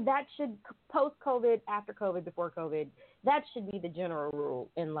 I mean, that should, post-COVID, after COVID, before COVID, that should be the general rule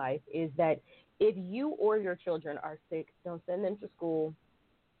in life, is that if you or your children are sick, don't send them to school.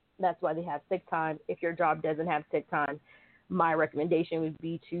 That's why they have sick time. If your job doesn't have sick time, my recommendation would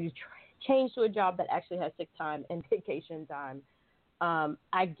be to change to a job that actually has sick time and vacation time.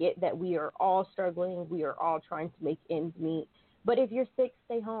 I get that we are all struggling. We are all trying to make ends meet. But if you're sick,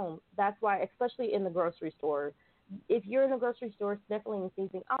 stay home. That's why, especially in the grocery store, if you're in the grocery store sniffling and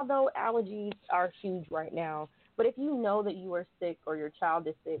sneezing, although allergies are huge right now, but if you know that you are sick or your child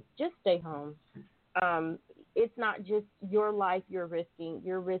is sick, just stay home. It's not just your life you're risking.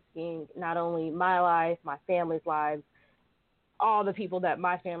 You're risking not only my life, my family's lives, all the people that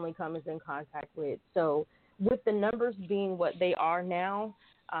my family comes in contact with. So with the numbers being what they are now,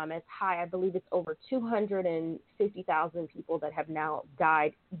 as high, I believe it's over 250,000 people that have now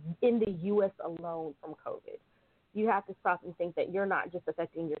died in the U.S. alone from COVID. You have to stop and think that you're not just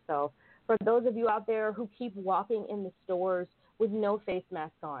affecting yourself. For those of you out there who keep walking in the stores with no face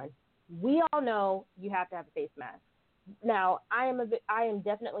mask on, we all know you have to have a face mask. Now, I am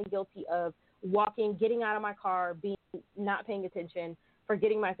definitely guilty of getting out of my car, not paying attention,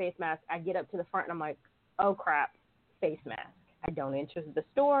 forgetting my face mask. I get up to the front and I'm like, oh crap, face mask. I don't enter the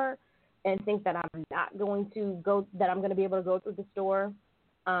store and think that I'm not going to go, that I'm going to be able to go through the store.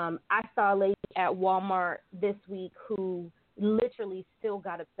 I saw a lady at Walmart this week who literally still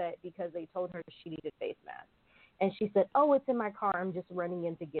got upset because they told her she needed face mask. And she said, oh, it's in my car. I'm just running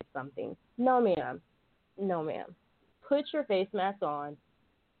in to get something. No, ma'am. No, ma'am. Put your face mask on.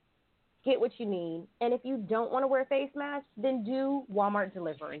 Get what you need. And if you don't want to wear a face mask, then do Walmart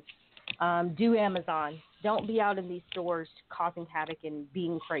delivery. Do Amazon. Don't be out in these stores causing havoc and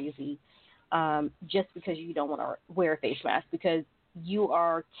being crazy just because you don't want to wear a face mask, because you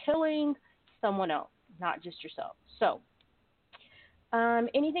are killing someone else, not just yourself. So,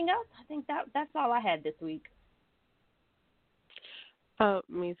 anything else? I think that's all I had this week. Oh,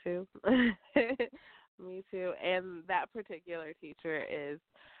 me too. Me too. And that particular teacher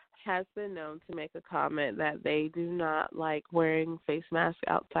has been known to make a comment that they do not like wearing face masks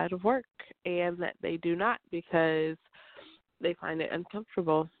outside of work, and that they do not because they find it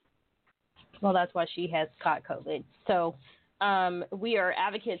uncomfortable. Well, that's why she has caught COVID. So we are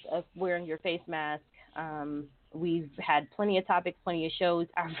advocates of wearing your face mask. We've had plenty of topics, plenty of shows.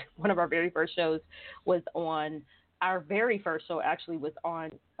 One of our very first shows was on. Our very first show actually was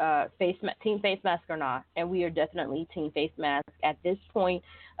on Team Face Mask or not, and we are definitely Team Face Mask at this point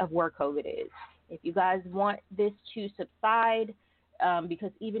of where COVID is. If you guys want this to subside,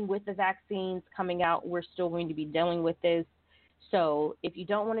 because even with the vaccines coming out, we're still going to be dealing with this. So if you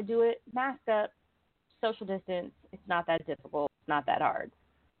don't want to do it, mask up, social distance. It's not that difficult. It's not that hard.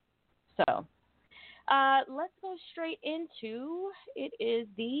 So let's go straight into it.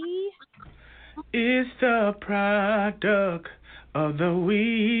 It's the product of the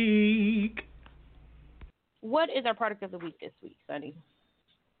week. What is our product of the week this week, Sunny?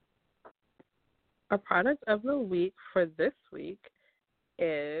 Our product of the week for this week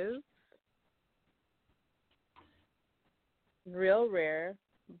is Real Rare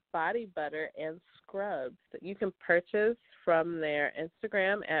body butter and scrubs that you can purchase from their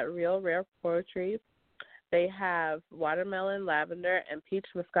Instagram at Real Rare Poetry. They have watermelon, lavender, and peach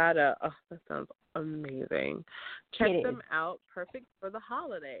moscato. Oh, that sounds amazing. Check them out. Perfect for the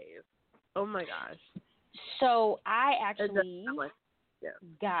holidays. Oh, my gosh. So I actually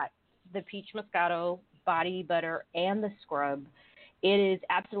got the peach moscato body butter and the scrub. It is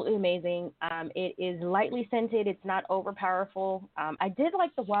absolutely amazing. It is lightly scented. It's not overpowerful. I did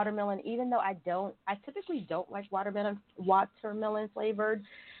like the watermelon, even though I typically don't like watermelon flavored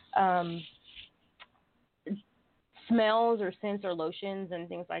smells or scents or lotions and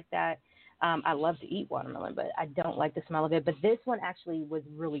things like that. I love to eat watermelon, but I don't like the smell of it. But this one actually was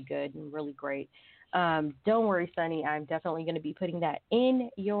really good and really great. Don't worry, Sunny. I'm definitely going to be putting that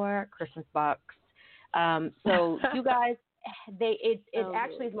in your Christmas box. So you guys, it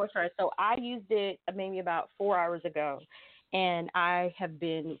actually is moisturized. So I used it maybe about 4 hours ago, and I have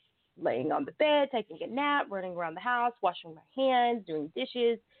been laying on the bed, taking a nap, running around the house, washing my hands, doing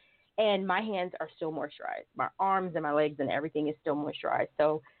dishes, and my hands are still moisturized. My arms and my legs and everything is still moisturized.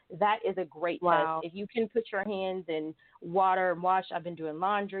 So that is a great test. If you can put your hands in water and wash, I've been doing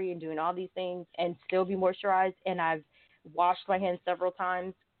laundry and doing all these things and still be moisturized, and I've washed my hands several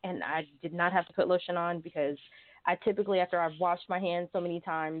times, and I did not have to put lotion on because I typically, after I've washed my hands so many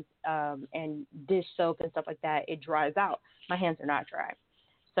times and dish soap and stuff like that, it dries out. My hands are not dry.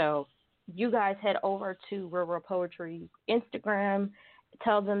 So you guys head over to Real Real Poetry Instagram,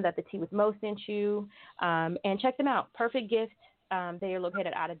 tell them that the Tea with Mo sent you, and check them out. Perfect gift. They are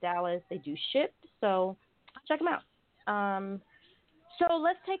located out of Dallas. They do ship, so check them out. So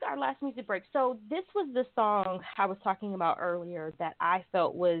let's take our last music break. So this was the song I was talking about earlier that I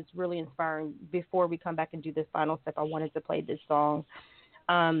felt was really inspiring. Before we come back and do this final step, I wanted to play this song.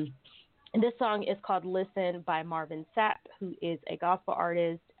 And this song is called Listen by Marvin Sapp, who is a gospel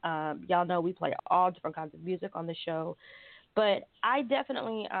artist. Y'all know we play all different kinds of music on the show. But I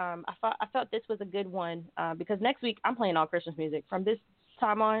definitely, I felt this was a good one because next week I'm playing all Christmas music. From this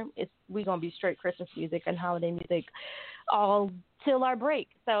time on, we're going to be straight Christmas music and holiday music all till our break.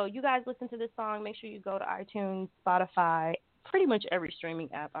 So you guys listen to this song. Make sure you go to iTunes, Spotify, pretty much every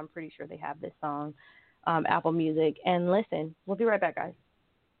streaming app. I'm pretty sure they have this song, Apple Music. And listen. We'll be right back, guys.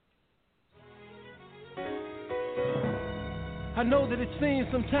 I know that it seems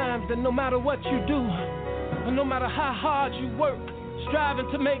sometimes that no matter what you do, and no matter how hard you work,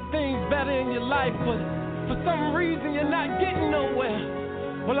 striving to make things better in your life, but for some reason you're not getting nowhere.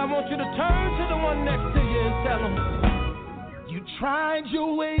 Well, I want you to turn to the one next to you and tell them, you tried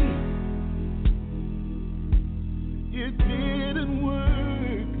your way, it didn't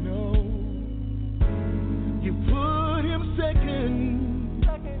work, no. You put him second,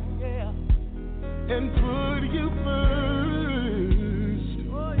 yeah, and put you first.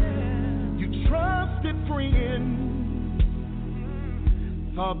 Oh, yeah. You trusted friends,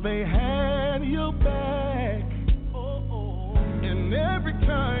 thought they had your back. Oh. And every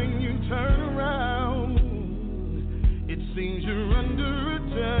time you turn around, it seems you're under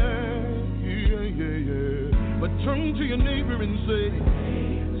attack. Yeah. But turn to your neighbor and say,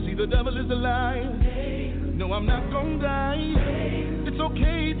 see, the devil is a liar. No, I'm not gonna die. It's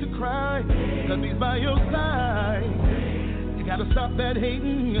okay to cry, cause he's by your side. You gotta stop that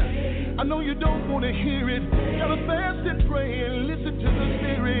hating. I know you don't wanna hear it. You gotta fast and pray and listen to the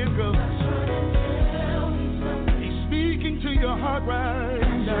Spirit, cause he's speaking to your heart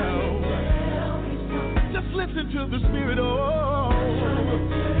right now. Just listen to the Spirit. Oh,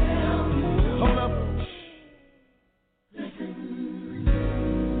 hold up.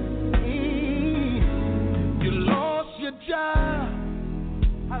 You lost your job.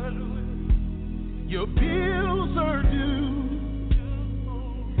 Hallelujah. Your bills are due,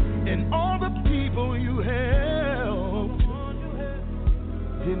 and all the people you helped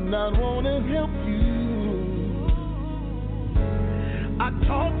did not want to help you. I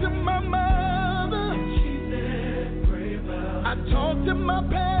talked to my mother. She said, pray about. I talked to my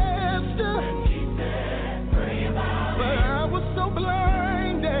pastor. He said, pray about. But I was so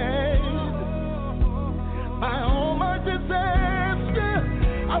blinded by all my disaster.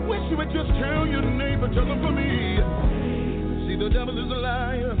 I wish you would just tell your neighbor, tell him for me. See, the devil is a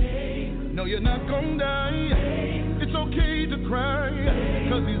liar. No, you're not gonna die. It's okay to cry,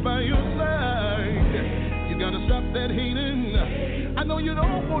 cause he's by your side. You gotta stop that hating. I know you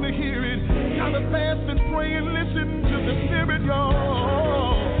don't wanna hear it. Gotta fast and pray and listen to the Spirit,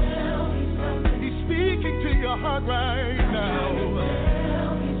 y'all. He's speaking to your heart right now.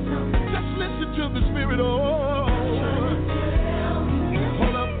 Just listen to the Spirit, oh.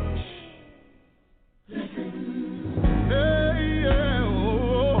 Hold up. Hey, yeah,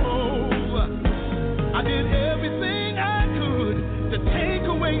 oh. I did everything I could to take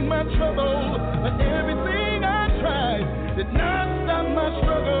away my trouble, but everything I tried did not stop my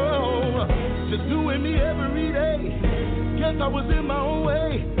struggle. Just doing me every day. Guess I was in my own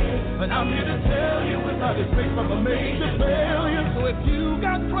way, but I'm here to tell you without His grace I'm a major failure. So if you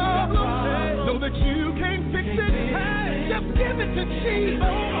got problems, know that you can't fix it. Just give it to Jesus.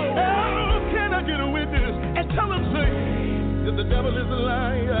 Oh, can I get a witness and tell him, say, that the devil is a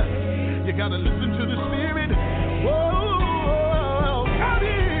liar. You gotta listen to the Spirit. Whoa, God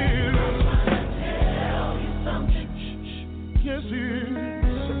is. Yes, He is.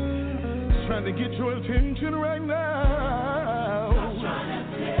 He's trying to get your attention right now.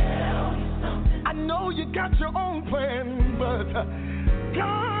 I know you got your own plan, but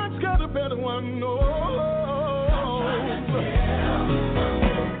God's got a better one. No.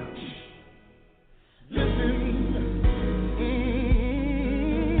 Listen.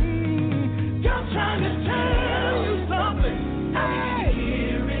 God's trying to tell you something.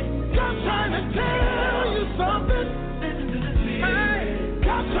 Hey, God's trying to tell you something. Hey,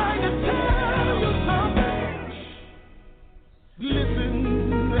 God's trying to tell you something. Listen.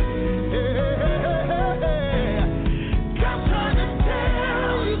 God's trying to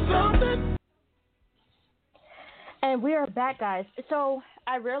tell you something. And we are back, guys. So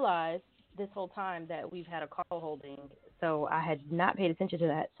I realized this whole time that we've had a call holding, so I had not paid attention to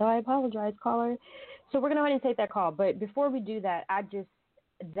that. So I apologize, caller. So we're going to go ahead and take that call. But before we do that,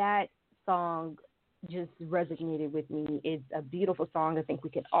 that song just resonated with me. It's a beautiful song. I think we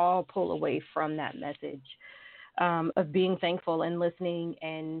can all pull away from that message of being thankful and listening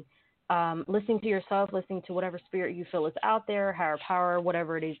to yourself, listening to whatever spirit you feel is out there, higher power,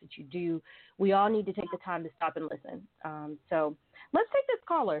 whatever it is that you do. We all need to take the time to stop and listen. So let's take this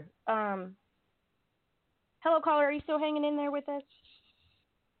caller. Hello, caller. Are you still hanging in there with us?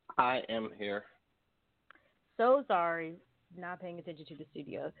 I am here. So sorry, not paying attention to the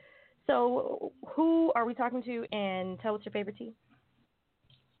studio. So who are we talking to, and tell us your favorite tea?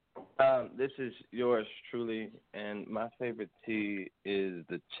 This is yours truly, and my favorite tea is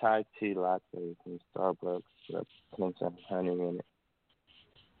the chai tea latte from Starbucks with plenty of honey in it.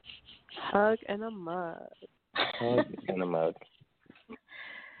 Hug and a mug. Hug and a mug.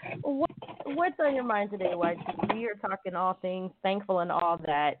 What's on your mind today, White? We are talking all things thankful and all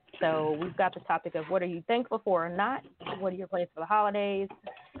that. So we've got the topic of what are you thankful for or not? What are your plans for the holidays?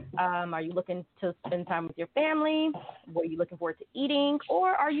 Are you looking to spend time with your family? What are you looking forward to eating?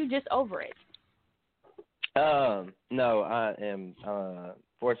 Or are you just over it? No, I am.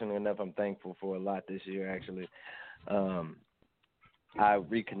 Fortunately enough, I'm thankful for a lot this year, actually. I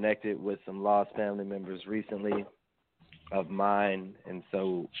reconnected with some lost family members recently of mine, and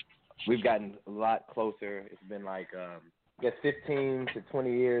so we've gotten a lot closer. It's been like, I guess 15 to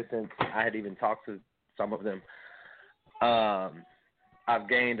 20 years since I had even talked to some of them. I've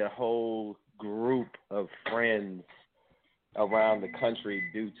gained a whole group of friends around the country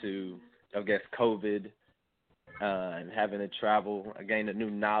due to, I guess, COVID and having to travel. I gained a new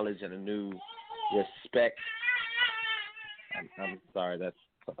knowledge and a new respect. I'm sorry, that's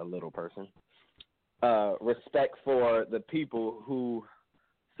a little person. Respect for the people who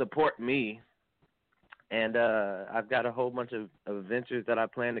support me. And I've got a whole bunch of ventures that I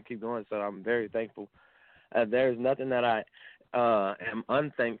plan to keep going, so I'm very thankful. There's nothing that I am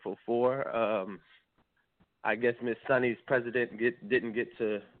unthankful for. I guess Miss Sunny's president didn't get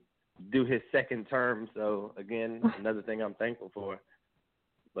to do his second term, so again, another thing I'm thankful for.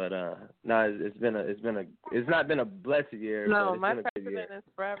 But no, it's not been a blessed year. No, but it's my been a good president year. is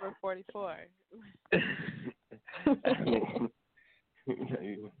forever 44.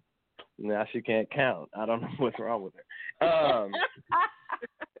 Now she can't count. I don't know what's wrong with her.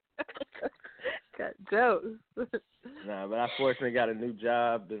 Got jokes. Nah, but I fortunately got a new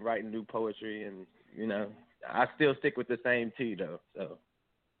job, been writing new poetry, and I still stick with the same tea though. So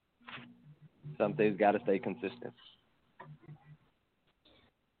some things got to stay consistent.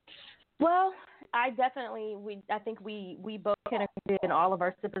 Well, I think we both can agree, and all of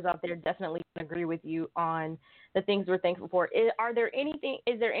our sippers out there definitely can agree with you on the things we're thankful for. Is there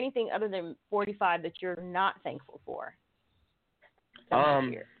anything other than 45 that you're not thankful for?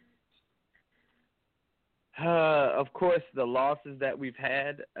 Of course, the losses that we've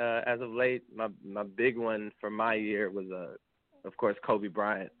had as of late. My big one for my year was, of course, Kobe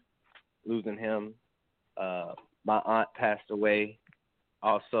Bryant. Losing him. My aunt passed away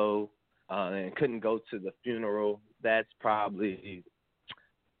also, and couldn't go to the funeral. That's probably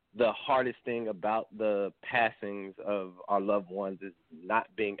the hardest thing about the passings of our loved ones, is not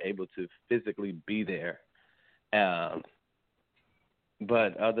being able to physically be there.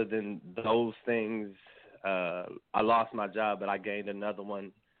 But other than those things, I lost my job, but I gained another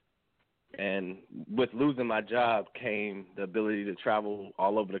one. And with losing my job came the ability to travel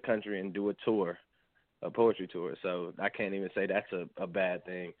all over the country and do a tour, a poetry tour. So I can't even say that's a bad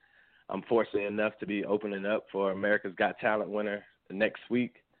thing. I'm fortunate enough to be opening up for America's Got Talent winner next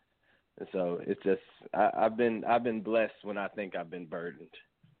week. And so it's just I've been blessed when I think I've been burdened.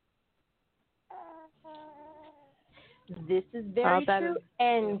 This is very true,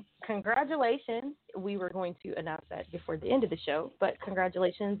 and congratulations. We were going to announce that before the end of the show, but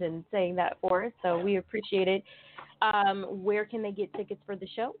congratulations and saying that for us, so we appreciate it. Where can they get tickets for the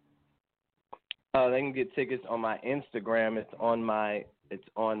show? They can get tickets on my Instagram. It's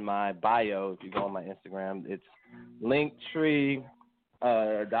on my bio. If you go on my Instagram, it's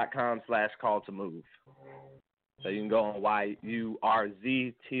linktree.com/call-to-move. So you can go on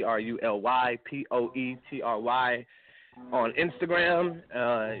YURZTRULYPOETRY on Instagram.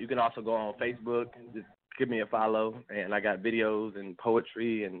 You can also go on Facebook. Just give me a follow, and I got videos and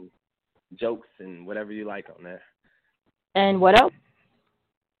poetry and jokes and whatever you like on there. And what else?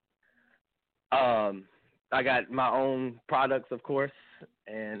 I got my own products, of course,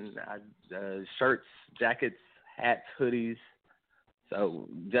 and shirts, jackets, hats, hoodies. So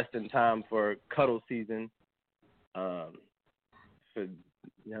just in time for cuddle season.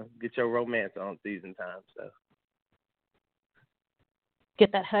 Get your romance on season time. So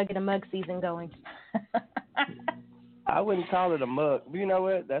get that hug and a mug season going. I wouldn't call it a mug. You know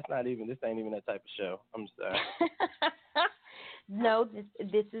what? This ain't even that type of show. I'm sorry. No,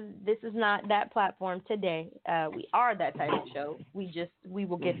 this is not that platform today. We are that type of show. We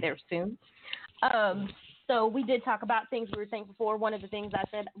will get there soon. So we did talk about things we were thankful for. One of the things I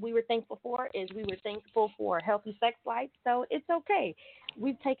said we were thankful for is we were thankful for a healthy sex life. So it's okay.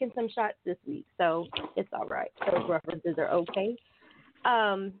 We've taken some shots this week, so it's all right. Those references are okay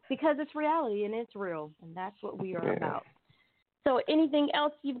because it's reality and it's real, and that's what we are about. So anything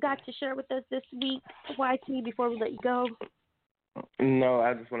else you've got to share with us this week, YT, before we let you go? No,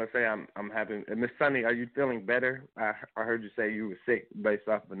 I just want to say I'm happy. Miss Sunny, are you feeling better? I heard you say you were sick based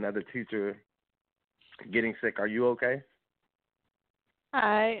off of another teacher getting sick. Are you okay?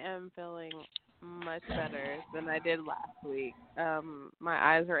 I am feeling much better than I did last week.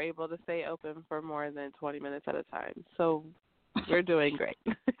 My eyes are able to stay open for more than 20 minutes at a time. So we're doing great.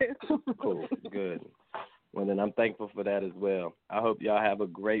 Cool. Good. Well, then I'm thankful for that as well. I hope y'all have a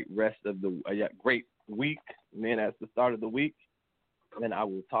great rest of great week. And then at the start of the week, and I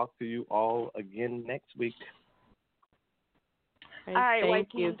will talk to you all again next week. All right,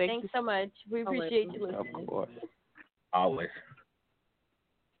 thank you. Thanks so much. We appreciate you listening. Of course. Always.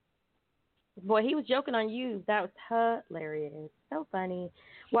 Boy, he was joking on you. That was hilarious. So funny.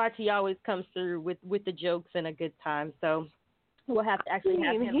 He always comes through with the jokes and a good time. So we'll have to actually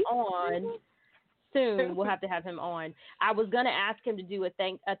have him on soon. We'll have to have him on. I was going to ask him to do a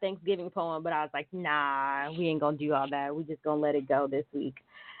Thanksgiving poem, but I was like, nah, we ain't going to do all that. We're just going to let it go this week.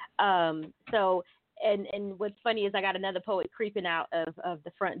 And what's funny is I got another poet creeping out of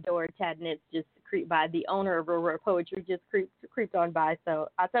the front door. Tadnitz just creeped by. The owner of Aurora Poetry just creeped on by. So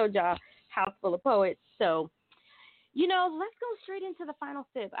I told y'all, house full of poets. So, let's go straight into the final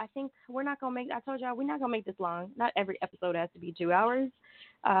sip. I think I told y'all, we're not going to make this long. Not every episode has to be 2 hours.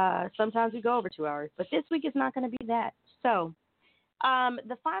 Sometimes we go over 2 hours. But this week is not going to be that. So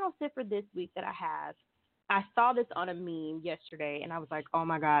the final sip for this week that I have, I saw this on a meme yesterday, and I was like, oh,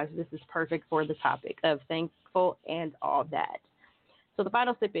 my gosh, this is perfect for the topic of thankful and all that. So the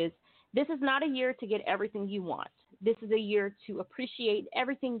final sip is, this is not a year to get everything you want. This is a year to appreciate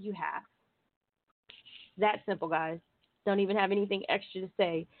everything you have. That simple, guys. Don't even have anything extra to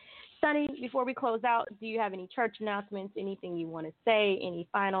say. Sunny, before we close out, do you have any church announcements, anything you want to say, any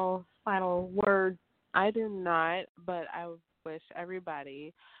final words? I do not, but I wish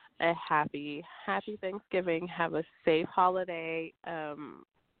everybody a happy Thanksgiving. Have a safe holiday,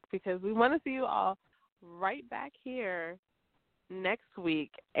 because we want to see you all right back here next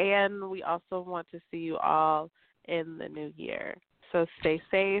week, and we also want to see you all in the new year. So stay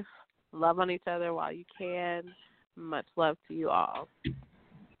safe, love on each other while you can. Much love to you all.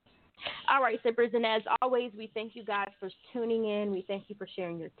 All right, sippers, and as always, we thank you guys for tuning in. We thank you for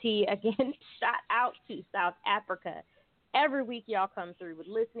sharing your tea. Again, shout out to South Africa. Every week y'all come through with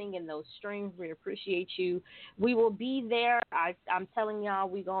listening in those streams. We appreciate you. We will be there. I'm telling y'all,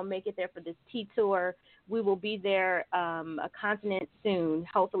 we're going to make it there for this tea tour. We will be there a continent soon.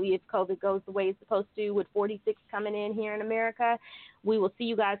 Hopefully, if COVID goes the way it's supposed to, with 46 coming in here in America, we will see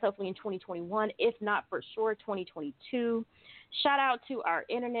you guys hopefully in 2021, if not for sure 2022. Shout out to our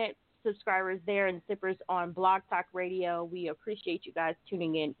internet subscribers there and sippers on Blog Talk Radio. We appreciate you guys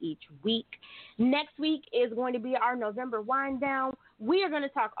tuning in each week. Next week is going to be our November wind down. We are going to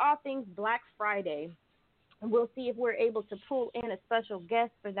talk all things Black Friday. And we'll see if we're able to pull in a special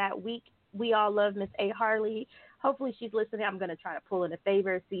guest for that week. We all love Miss A. Harley. Hopefully she's listening. I'm going to try to pull in a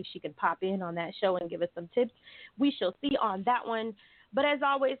favor, see if she can pop in on that show and give us some tips. We shall see on that one. But as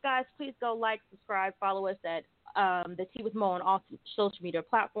always, guys, please go like, subscribe, follow us at The Tea with Mo on all social media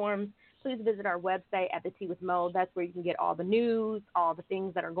platforms. Please visit our website at The Tea with Mo. That's where you can get all the news, all the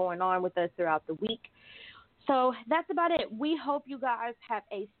things that are going on with us throughout the week. So that's about it. We hope you guys have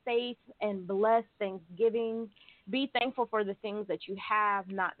a safe and blessed Thanksgiving. Be thankful for the things that you have,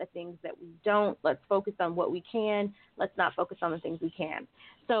 not the things that we don't. Let's focus on what we can. Let's not focus on the things we can.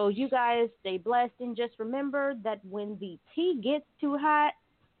 So you guys stay blessed, and just remember that when the tea gets too hot,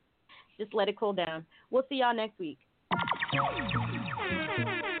 just let it cool down. We'll see y'all next week.